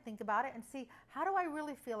about it and think about it and see, how do I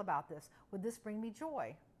really feel about this? Would this bring me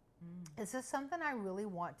joy? Is this something I really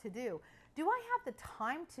want to do? Do I have the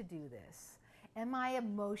time to do this? Am I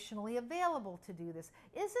emotionally available to do this?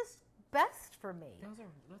 Is this best for me. That's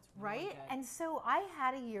really Right? good. And so I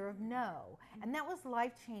had a year of no. And that was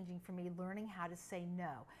life-changing for me, learning how to say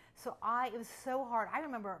no. So it was so hard. I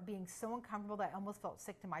remember being so uncomfortable that I almost felt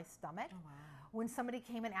sick to my stomach. Oh, wow. When somebody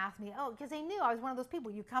came and asked me, because they knew I was one of those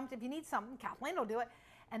people, you come, if you need something, Kathleen will do it.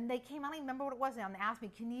 And they came, I don't even remember what it was now, and they asked me,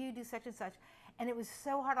 can you do such and such? And it was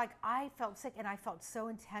so hard. Like, I felt sick, and I felt so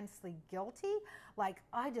intensely guilty. Like,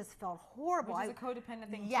 I just felt horrible. Which is a codependent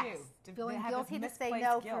thing, yes, too. feeling have guilty to this say misplaced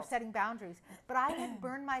no guilt. for setting boundaries. But I had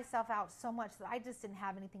burned myself out so much that I just didn't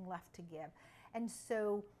have anything left to give. And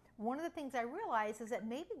so one of the things I realized is that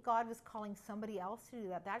maybe God was calling somebody else to do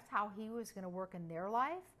that. That's how he was going to work in their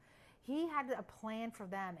life. He had a plan for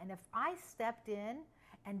them. And if I stepped in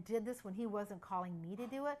and did this when he wasn't calling me to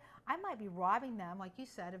do it, I might be robbing them, like you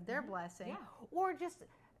said, of their blessing. Yeah. Or just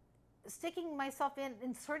sticking myself in,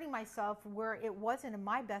 inserting myself where it wasn't in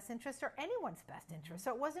my best interest or anyone's best interest.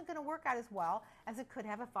 So it wasn't going to work out as well as it could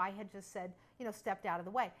have if I had just said, stepped out of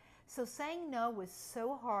the way. So saying no was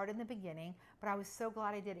so hard in the beginning, but I was so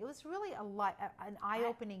glad I did. It was really an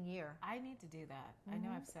eye-opening year. I need to do that. I know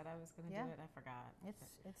I've said I was going to do it. I forgot.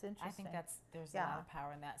 It's interesting. I think there's a lot of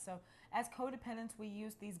power in that. So as codependents, we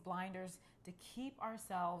use these blinders to keep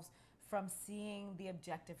ourselves from seeing the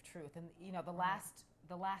objective truth. And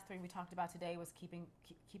the last three we talked about today was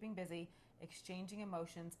keeping busy, exchanging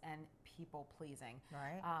emotions, and people pleasing.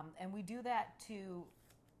 Right. And we do that to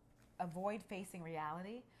avoid facing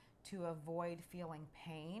reality, to avoid feeling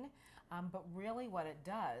pain. But really what it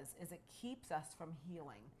does is it keeps us from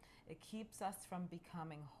healing. It keeps us from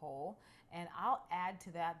becoming whole. And I'll add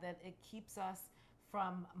to that it keeps us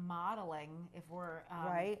from modeling, if we're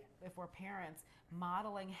parents,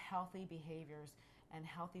 modeling healthy behaviors and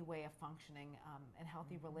healthy way of functioning and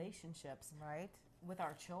healthy relationships with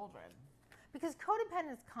our children. Because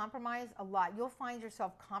codependence compromise a lot. You'll find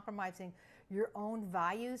yourself compromising your own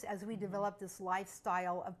values as we develop this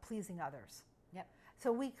lifestyle of pleasing others. Yep.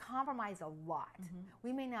 So we compromise a lot.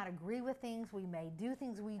 We may not agree with things. We may do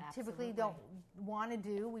things we typically don't want to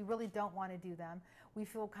do. We really don't want to do them. We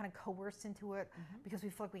feel kind of coerced into it because we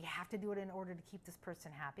feel like we have to do it in order to keep this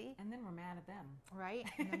person happy. And then we're mad at them. Right?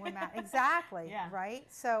 And then we're mad. Exactly. Yeah. Right?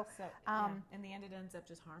 So in the end, it ends up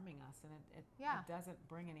just harming us, and it doesn't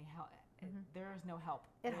bring any help. There is no help.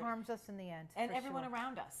 It harms us in the end. And everyone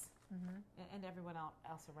around us. And everyone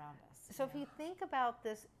else around us. So if you think about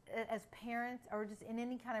this as parents or just in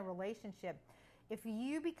any kind of relationship, if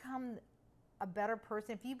you become a better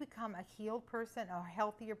person, if you become a healed person, a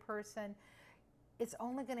healthier person, it's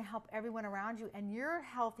only going to help everyone around you, and your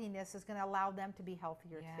healthiness is going to allow them to be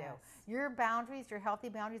healthier too. Your boundaries, your healthy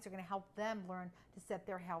boundaries, are going to help them learn to set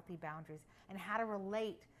their healthy boundaries and how to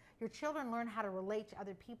relate. Your children learn how to relate to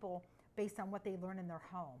other people based on what they learn in their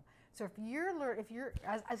home. So if you're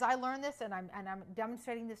as I learn this and I'm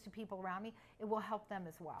demonstrating this to people around me, it will help them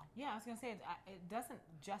as well. Yeah, I was going to say it doesn't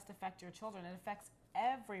just affect your children; it affects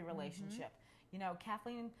every relationship.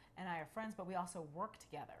 Kathleen and I are friends, but we also work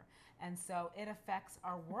together, and so it affects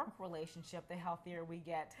our work relationship. The healthier we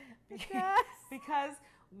get, because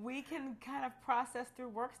we can kind of process through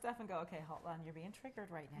work stuff and go, okay, hold on, you're being triggered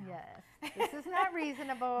right now. Yes, this is not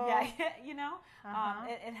reasonable.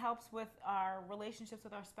 It helps with our relationships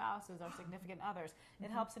with our spouses, our significant others.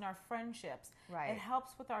 It helps in our friendships. Right. It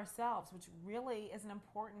helps with ourselves, which really is an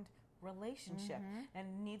important relationship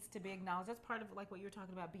and needs to be acknowledged. That's part of like what you're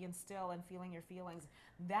talking about, being still and feeling your feelings.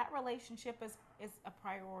 That relationship is a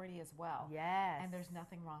priority as well. Yes. And there's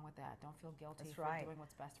nothing wrong with that. Don't feel guilty for doing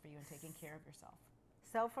what's best for you and taking care of yourself.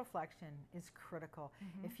 Self-reflection is critical.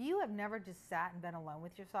 If you have never just sat and been alone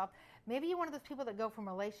with yourself, maybe you're one of those people that go from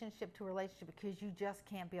relationship to relationship because you just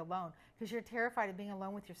can't be alone, because you're terrified of being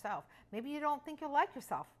alone with yourself. Maybe you don't think you'll like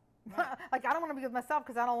yourself. Right. Like, I don't want to be with myself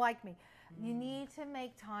because I don't like me. You need to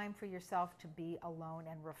make time for yourself to be alone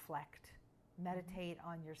and reflect. Meditate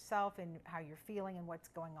on yourself and how you're feeling and what's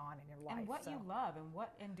going on in your life. And what you love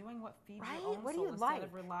and doing what feeds Right? your own What do soul you instead like?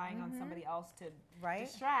 of relying on somebody else to Right?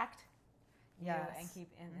 distract you Yes. and keep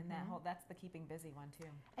in that whole, that's the keeping busy one too.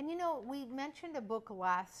 And we mentioned a book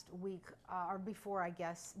last week, or before, I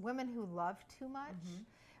guess, Women Who Love Too Much.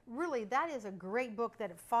 Really, that is a great book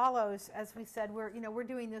that it follows, as we said, we're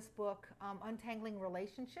doing this book, Untangling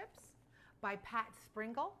Relationships by Pat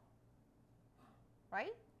Springle,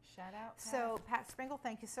 right? Shout out, Pat. So, Pat Springle,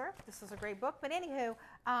 thank you, sir. This is a great book. But anywho,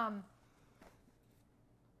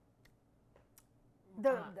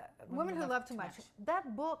 the Women Who Love Too Much.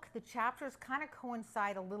 That book, the chapters kind of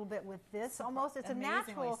coincide a little bit with this. Almost, it's a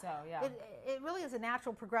natural. So, yeah. It really is a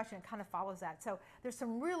natural progression. It kind of follows that. So there's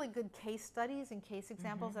some really good case studies and case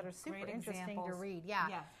examples that are super Great interesting examples. to read.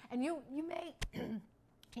 Yeah. And you may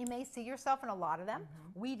You may see yourself in a lot of them.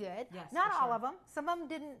 We did. Yes, Not for all sure. of them. Some of them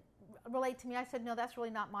didn't relate to me. I said, no, that's really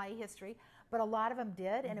not my history. But a lot of them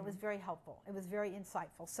did, and it was very helpful. It was very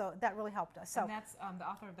insightful. So that really helped us. So And that's the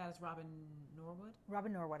author of that is Robin Norwood.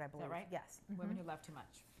 Robin Norwood, I believe. right? Yes. Women Who Love Too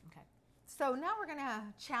Much. Okay. So now we're going to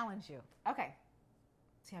challenge you. Okay.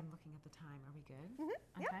 See, I'm looking at the time. Are we good?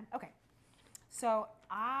 On Yep. time? Okay. So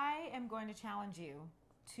I am going to challenge you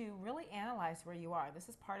to really analyze where you are. This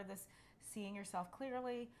is part of this seeing yourself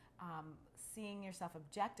clearly, seeing yourself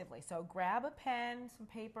objectively. So grab a pen, some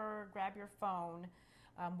paper, grab your phone,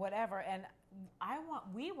 whatever, and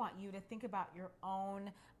we want you to think about your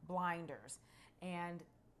own blinders. And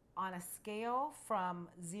on a scale from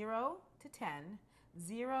 0 to 10,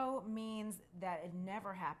 0 means that it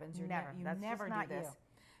never happens. You Never. That's just never do not this. you.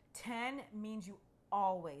 10 means you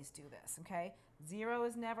always do this, okay? 0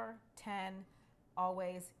 is never, 10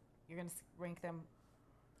 always. You're going to rank them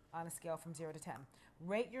on a scale from 0 to 10.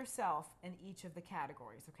 Rate yourself in each of the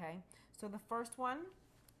categories, okay? So the first one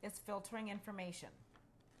is filtering information,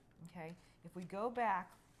 okay? If we go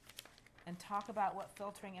back and talk about what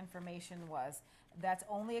filtering information was, that's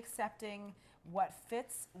only accepting what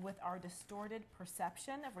fits with our distorted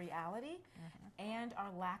perception of reality and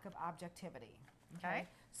our lack of objectivity, okay?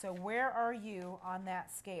 So where are you on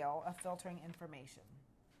that scale of filtering information?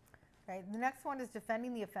 Okay. The next one is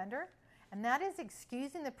defending the offender, and that is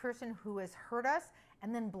excusing the person who has hurt us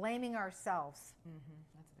and then blaming ourselves.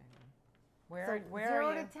 That's a big one. So Where 0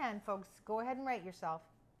 are you? to 10, folks. Go ahead and rate yourself.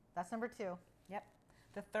 That's number 2. Yep.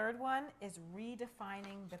 The third one is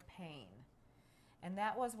redefining the pain. And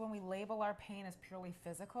that was when we label our pain as purely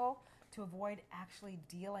physical to avoid actually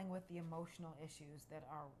dealing with the emotional issues that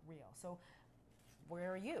are real. So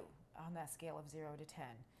where are you on that scale of 0 to 10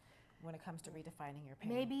 when it comes to redefining your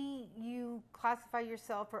pain? Maybe you classify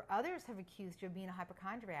yourself, or others have accused you of being a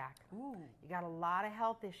hypochondriac. Ooh. You got a lot of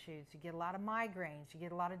health issues. You get a lot of migraines. You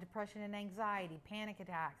get a lot of depression and anxiety, panic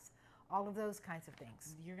attacks, all of those kinds of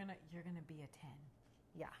things. You're gonna be a 10.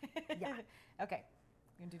 Yeah. Yeah. Okay.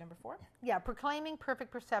 You gonna do number 4? Yeah, proclaiming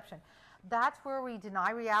perfect perception. That's where we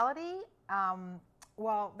deny reality.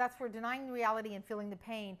 That's where denying reality and feeling the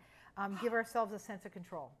pain give ourselves a sense of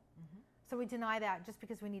control. So we deny that just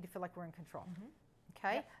because we need to feel like we're in control.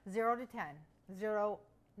 Okay? Yep. 0 to 10. 0,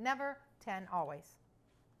 never. 10, always.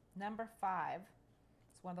 Number 5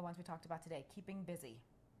 is one of the ones we talked about today, keeping busy.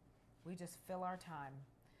 We just fill our time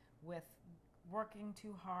with working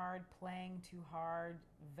too hard, playing too hard,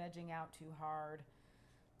 vegging out too hard.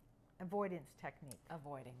 Avoidance technique.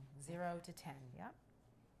 Avoiding. 0 to 10. Yep.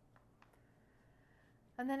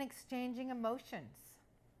 And then exchanging emotions.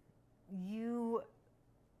 You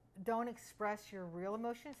don't express your real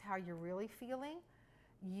emotions, how you're really feeling.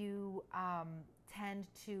 You tend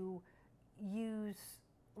to use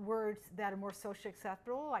words that are more socially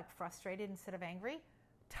acceptable, like frustrated instead of angry,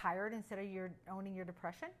 tired instead of owning your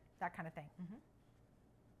depression, that kind of thing.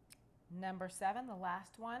 Number 7, the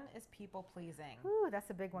last one, is people pleasing. Ooh, that's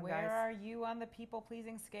a big one, guys. Where are you on the people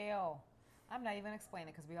pleasing scale? I'm not even going to explain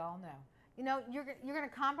it because we all know. You know, you're going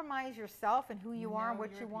to compromise yourself and who you are and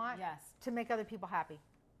what you want Yes. to make other people happy.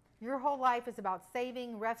 Your whole life is about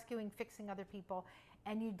saving, rescuing, fixing other people,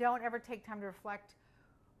 and you don't ever take time to reflect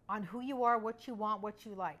on who you are, what you want, what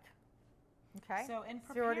you like. Okay? So in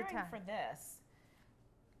 0 to preparing 10. for this,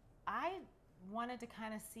 I wanted to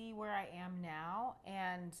kind of see where I am now,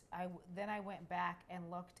 and then I went back and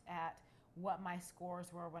looked at what my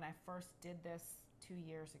scores were when I first did this 2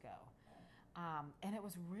 years ago. And it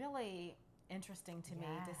was really interesting to me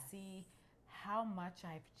to see how much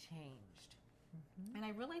I've changed. And I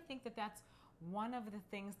really think that that's one of the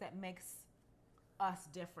things that makes us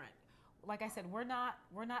different. Like I said, we're not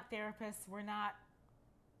therapists. We're not,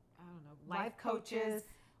 I don't know, life coaches.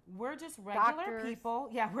 We're just regular Doctors. people.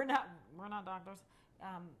 Yeah, we're not doctors.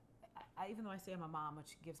 Even though I say I'm a mom,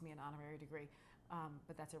 which gives me an honorary degree,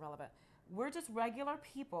 but that's irrelevant. We're just regular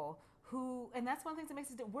people who, and that's one of the things that makes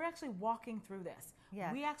us different. We're actually walking through this.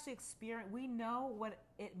 Yes. We actually we know what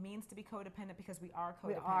it means to be codependent because we are codependent.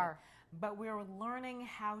 We are. But we're learning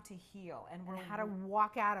how to heal and And how to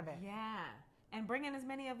walk out of it. yeah, and bringing as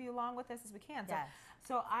many of you along with us as we can. Yes.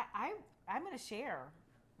 So I'm going to share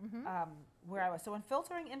where I was. So in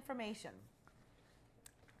filtering information,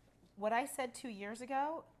 what I said 2 years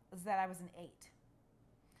ago is that I was an 8.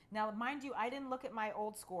 Now, mind you, I didn't look at my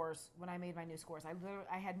old scores when I made my new scores.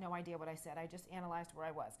 I had no idea what I said. I just analyzed where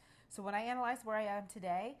I was. So when I analyzed where I am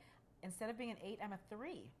today, instead of being an 8, I'm a 3.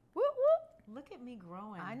 Whoop, whoop. Look at me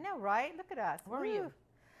growing. I know, right? Look at us. Where are you?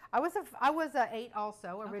 I was a 8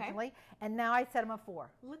 also originally, and now I said I'm a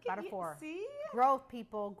 4. Look about at a you. 4. See? Growth,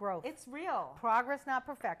 people, growth. It's real. Progress, not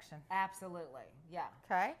perfection. Absolutely. Yeah.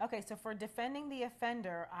 Okay. Okay, so for defending the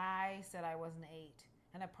offender, I said I was an 8.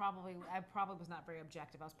 And I probably was not very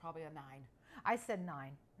objective. I was probably a 9. I said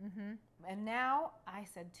 9. And now I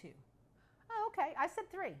said 2. Oh, okay. I said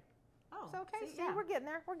 3. Oh, So okay, see, yeah. we're getting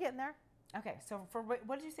there. We're getting there. Okay, so for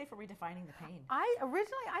what did you say for redefining the pain? I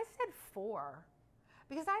said 4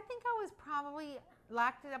 because I think I was probably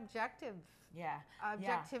lacked an objectivity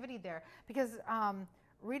there because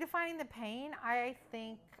redefining the pain, I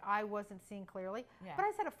think I wasn't seeing clearly. Yeah. But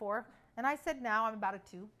I said a 4, and I said now I'm about a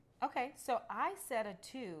 2. Okay, so I said a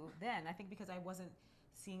 2 then, I think because I wasn't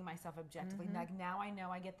seeing myself objectively. Like now I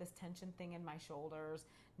know I get this tension thing in my shoulders.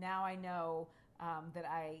 Now I know that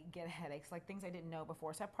I get headaches, like things I didn't know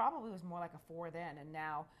before. So I probably was more like a 4 then, and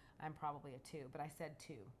now I'm probably a 2. But I said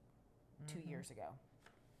 2 years ago.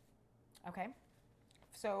 Okay,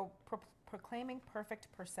 so proclaiming perfect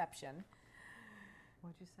perception.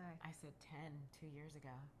 What'd you say? I said 10 2 years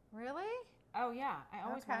ago. Really? Oh yeah, I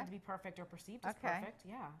always Okay. wanted to be perfect or perceived as Okay. perfect.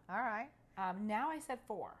 Yeah. All right. Now I said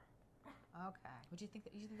 4. Okay. Would you think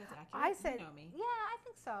that? You think that's accurate? I said, you know me. yeah, I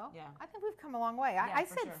think so. Yeah. I think we've come a long way. Yeah, I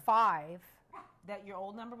for said sure. 5. That your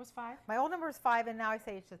old number was 5. My old number is 5, and now I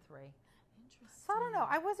say it's a 3. Interesting. So I don't know.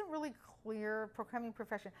 I wasn't really clear proclaiming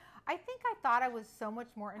perfection. I think I thought I was so much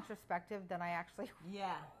more introspective than I actually.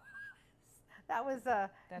 Yeah. That was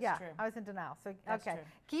That's yeah. true. I was in denial. So That's okay, true.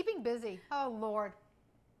 keeping busy. Oh Lord,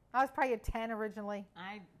 I was probably a 10 originally.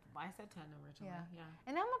 I said 10 originally. Yeah.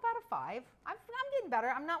 And now I'm about a 5. I'm getting better.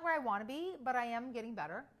 I'm not where I want to be, but I am getting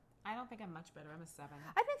better. I don't think I'm much better. I'm a 7.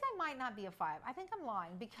 I think I might not be a 5. I think I'm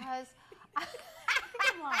lying because. I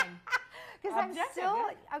think I'm lying. Because I'm Objective, still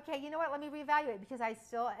okay. You know what? Let me reevaluate because I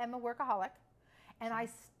still am a workaholic, and I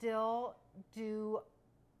still do.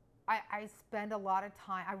 I spend a lot of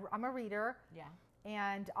time. I'm a reader. Yeah.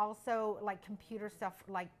 And also like computer stuff,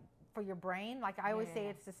 like for your brain. Like I always say,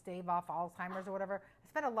 it's to stave off Alzheimer's or whatever. I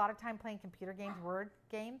spend a lot of time playing computer games, word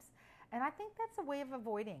games, and I think that's a way of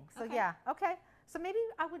avoiding. So Okay. yeah, okay. So maybe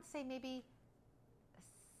I would say maybe a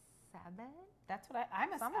 7. That's what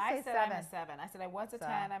I'm a. So I'm gonna I say said I'm a 7. 7. I said I was a So,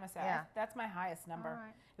 10. I'm a 7. yeah. That's my highest number. All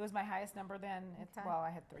right. It was my highest number then. It's Okay. well,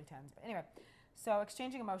 I had 3 10s, but anyway. So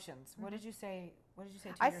exchanging emotions. What did you say? What did you say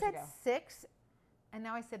 2 I years said ago? 6, and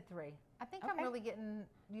now I said 3. I think I'm Okay. really getting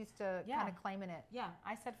used to Yeah. kind of claiming it. Yeah,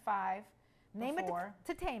 I said 5. Name before. it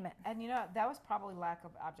to tame it. And you know that was probably lack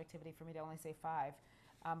of objectivity for me to only say 5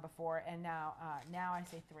 before, and now I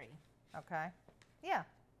say 3. Okay. Yeah.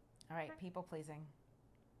 All right, people pleasing.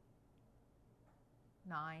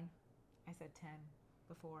 9. I said 10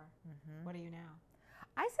 before. What are you now?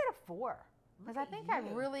 I said a 4 because I Look at think I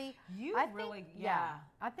you. really. You I think, really, yeah.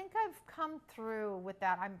 I think I've come through with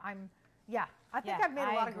that. Yeah. I think Yeah, I've made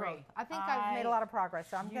a I lot of agree. growth. I think I've made a lot of progress.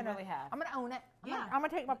 So I'm You gonna really have. I'm gonna own it. Yeah. I'm gonna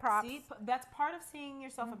take my props. See, that's part of seeing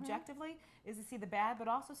yourself objectively is to see the bad, but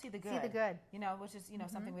also see the good. See the good. You know, which is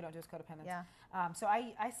something we don't do as codependents. Yeah. So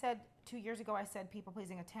I said 2 years ago I said people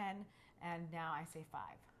pleasing a 10, and now I say 5.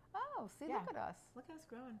 Oh, see, Yeah. look at us. Look at us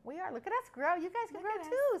growing. We are. Look at us grow. You guys can Look grow at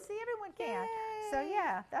too. See, everyone can. So Yay.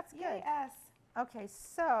 yeah, that's good. Yay, us. Okay,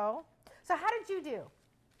 so how did you do?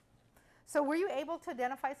 So were you able to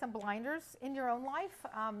identify some blinders in your own life?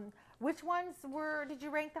 Which ones did you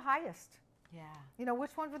rank the highest? Yeah. You know,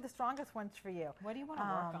 which ones were the strongest ones for you? What do you want to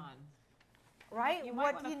work on? Right? You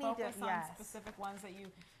What might do you want need to to? focus on Yes. specific ones that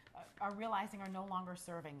you are realizing are no longer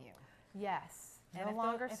serving you. Yes. And No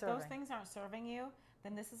longer if serving. those things aren't serving you,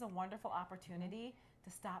 then this is a wonderful opportunity to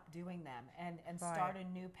stop doing them and start a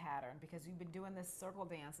new pattern, because you've been doing this circle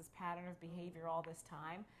dance, this pattern of behavior all this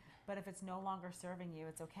time. But if it's no longer serving you,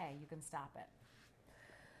 it's okay. You can stop it.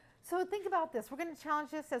 So think about this. We're going to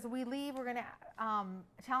challenge this as we leave. We're going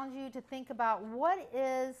to challenge you to think about what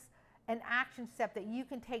is an action step that you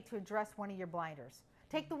can take to address one of your blinders.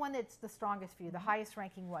 Take the one that's the strongest for you, the highest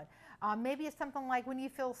ranking one. Maybe it's something like when you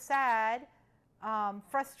feel sad,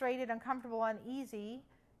 frustrated, uncomfortable, uneasy,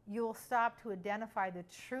 you'll stop to identify the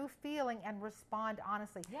true feeling and respond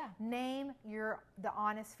honestly. Yeah. Name the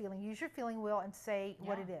honest feeling. Use your feeling wheel and say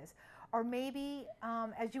what Yeah. it is. Or maybe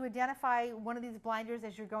as you identify one of these blinders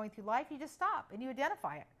as you're going through life, you just stop and you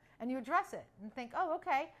identify it and you address it and think, oh,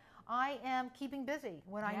 okay, I am keeping busy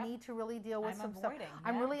when I Yep. need to really deal with I'm some avoiding, stuff.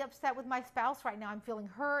 I'm yeah. really upset with my spouse right now. I'm feeling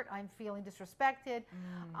hurt. I'm feeling disrespected.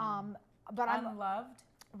 But I'm Unloved.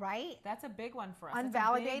 right. That's a big one for us. Unvalidated,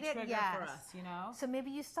 That's a big trigger yes. for us, you know? So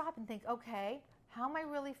maybe you stop and think, okay, how am I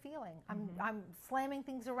really feeling? I'm slamming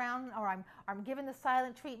things around, or I'm giving the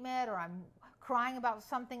silent treatment, or I'm crying about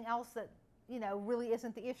something else that really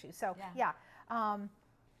isn't the issue. So Yeah.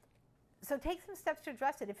 So take some steps to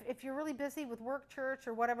address it. If you're really busy with work, church,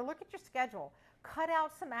 or whatever, look at your schedule. Cut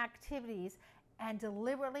out some activities and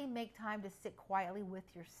deliberately make time to sit quietly with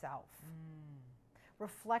yourself.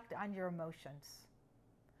 Reflect on your emotions.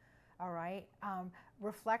 All right?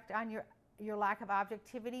 Reflect on your lack of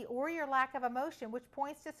objectivity or your lack of emotion, which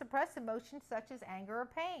points to suppressed emotions such as anger or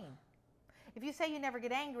pain. If you say you never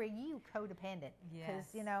get angry, you codependent. Yes,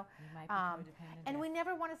 you know, you might be codependent. and we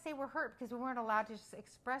never want to say we're hurt because we weren't allowed to just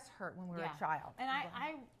express hurt when we were a child. And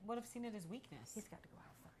I would have seen it as weakness. He's got to go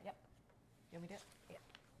outside. Yep. You want me to do it?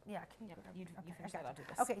 Yeah. Can you, You okay, finish I that, got I'll do you.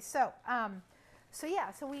 this.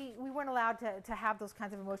 Okay, so we weren't allowed to have those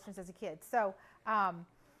kinds of emotions as a kid. So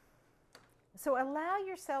allow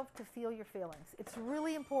yourself to feel your feelings. It's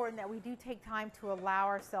really important that we do take time to allow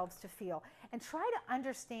ourselves to feel and try to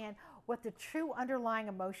understand what the true underlying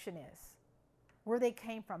emotion is, where they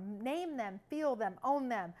came from. Name them, feel them, own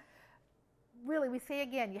them. Really, we say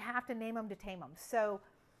again, you have to name them to tame them. So,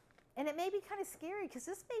 and it may be kind of scary because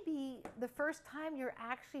this may be the first time you're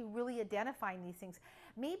actually really identifying these things.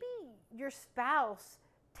 Maybe your spouse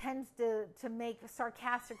tends to make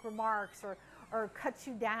sarcastic remarks or cuts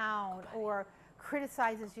you down or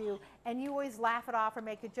criticizes you, and you always laugh it off or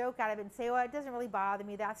make a joke out of it and say, well, it doesn't really bother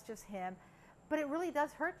me, that's just him. But it really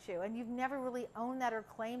does hurt you, and you've never really owned that or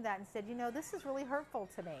claimed that and said, you know, this is really hurtful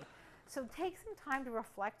to me. So take some time to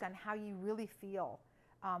reflect on how you really feel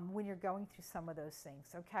when you're going through some of those things,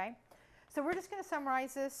 okay? So we're just going to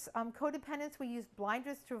summarize this. Codependence, we use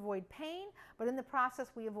blinders to avoid pain, but in the process,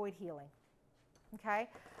 we avoid healing, okay?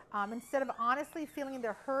 Instead of honestly feeling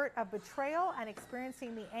the hurt of betrayal and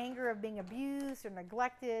experiencing the anger of being abused or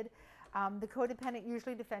neglected, the codependent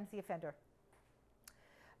usually defends the offender.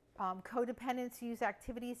 Codependents use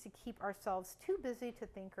activities to keep ourselves too busy to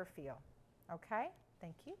think or feel. Okay,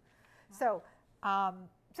 thank you. So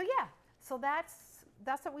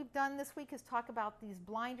that's what we've done this week, is talk about these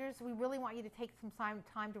blinders. We really want you to take some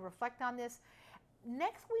time to reflect on this.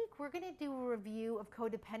 Next week, we're going to do a review of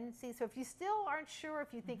codependency. So if you still aren't sure,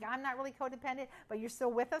 if you think I'm not really codependent, but you're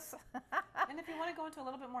still with us. And if you want to go into a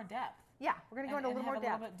little bit more depth. Yeah, we're going to go into a little more depth.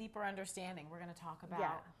 A little bit deeper understanding. We're going to talk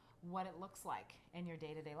about what it looks like in your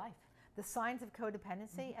day-to-day life. The signs of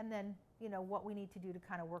codependency, and then, you know, what we need to do to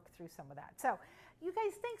kind of work through some of that. So you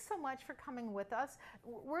guys, thanks so much for coming with us.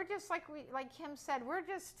 We're just like Kim said, we're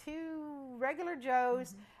just two regular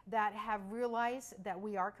Joes that have realized that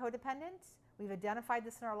we are codependent. We've identified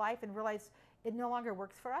this in our life and realized it no longer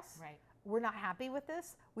works for us. Right. We're not happy with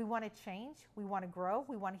this. We want to change. We want to grow.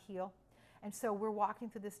 We want to heal. And so we're walking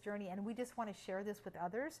through this journey, and we just want to share this with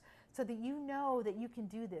others so that you know that you can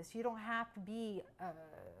do this. You don't have to be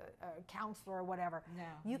a counselor or whatever. No,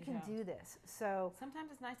 you can do this. So sometimes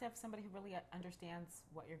it's nice to have somebody who really understands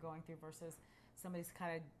what you're going through versus somebody's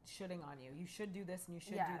kind of shooting on you. You should do this and you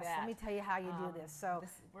should do that. Let me tell you how you do this. So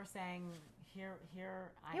we're saying here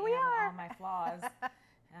I we am are. with all my flaws.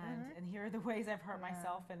 And here are the ways I've hurt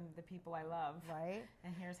myself and the people I love. Right.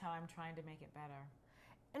 And here's how I'm trying to make it better.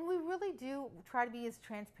 And we really do try to be as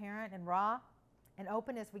transparent and raw and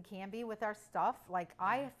open as we can be with our stuff. Like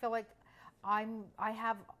I feel like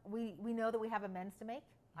we know that we have amends to make.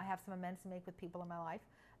 I have some amends to make with people in my life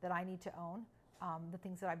that I need to own. The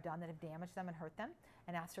things that I've done that have damaged them and hurt them,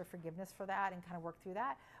 and ask for forgiveness for that and kind of work through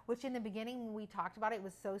that. Which in the beginning when we talked about it, it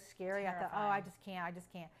was so scary. Terrifying. I thought, I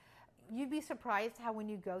just can't. You'd be surprised how when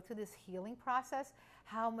you go through this healing process,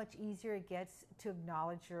 how much easier it gets to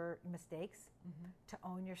acknowledge your mistakes, to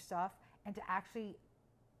own your stuff, and to actually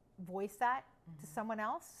voice that to someone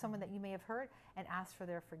else, someone that you may have hurt, and ask for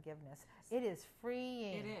their forgiveness. It is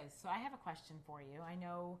freeing. It is. So I have a question for you. I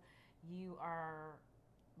know you are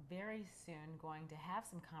very soon going to have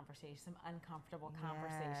some conversations, some uncomfortable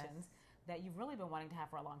conversations that you've really been wanting to have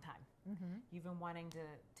for a long time. You've been wanting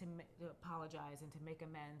to apologize and to make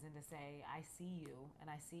amends and to say, I see you and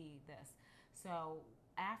I see this. So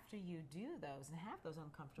after you do those and have those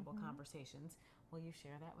uncomfortable conversations, will you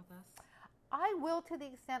share that with us? I will, to the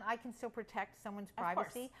extent I can still protect someone's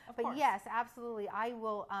privacy. Of course. Yes, absolutely. I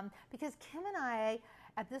will, because Kim and I,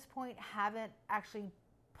 at this point, haven't actually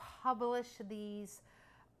published these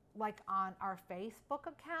like on our Facebook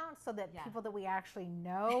account so that people that we actually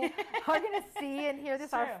know are going to see and hear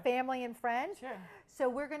this, our family and friends. Sure. So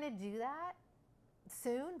we're going to do that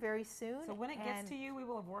soon, very soon. So when it gets to you, we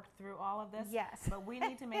will have worked through all of this. Yes. But we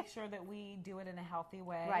need to make sure that we do it in a healthy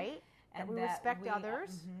way. Right. And that we respect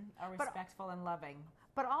others. Are respectful and loving.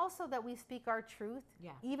 But also that we speak our truth,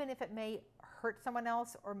 even if it may hurt someone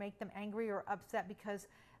else or make them angry or upset because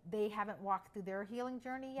they haven't walked through their healing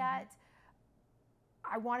journey yet.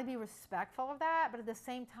 I want to be respectful of that, but at the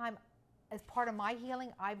same time, as part of my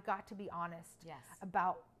healing, I've got to be honest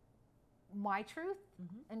about my truth.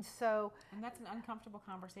 And so, and that's an uncomfortable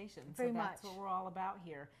conversation. Very so that's much. what we're all about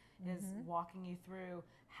here, is walking you through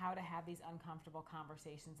how to have these uncomfortable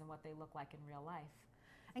conversations and what they look like in real life.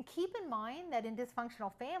 and keep in mind that in dysfunctional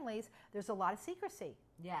families, there's a lot of secrecy.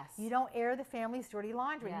 Yes. You don't air the family's dirty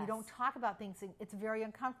laundry. You Yes. don't talk about things. It's very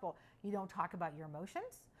uncomfortable. You don't talk about your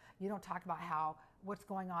emotions. You don't talk about what's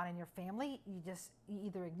going on in your family. You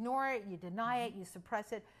either ignore it, you deny it, you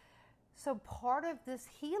suppress it. So part of this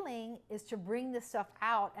healing is to bring this stuff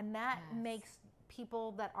out, and that makes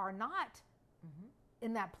people that are not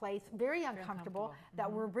in that place very uncomfortable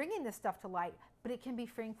that we're bringing this stuff to light. But it can be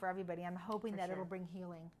freeing for everybody. I'm hoping that it'll bring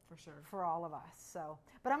healing For sure. for all of us. So,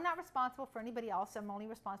 but I'm not responsible for anybody else. I'm only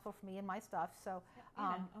responsible for me and my stuff. So,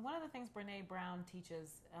 And one of the things Brene Brown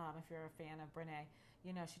teaches, if you're a fan of Brene,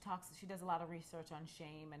 she does a lot of research on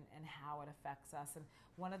shame and how it affects us. And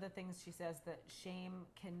one of the things she says that shame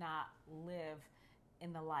cannot live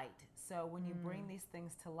in the light. So when you bring these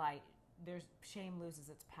things to light, shame loses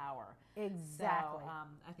its power. exactly. So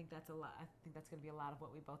I think that's a lot. I think that's going to be a lot of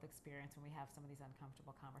what we both experience when we have some of these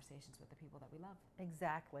uncomfortable conversations with the people that we love.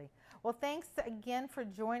 Exactly. Well, thanks again for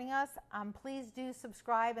joining us. Please do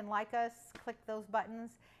subscribe and like us. Click those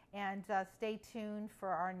buttons and stay tuned for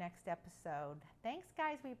our next episode. Thanks,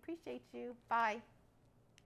 guys. We appreciate you. Bye.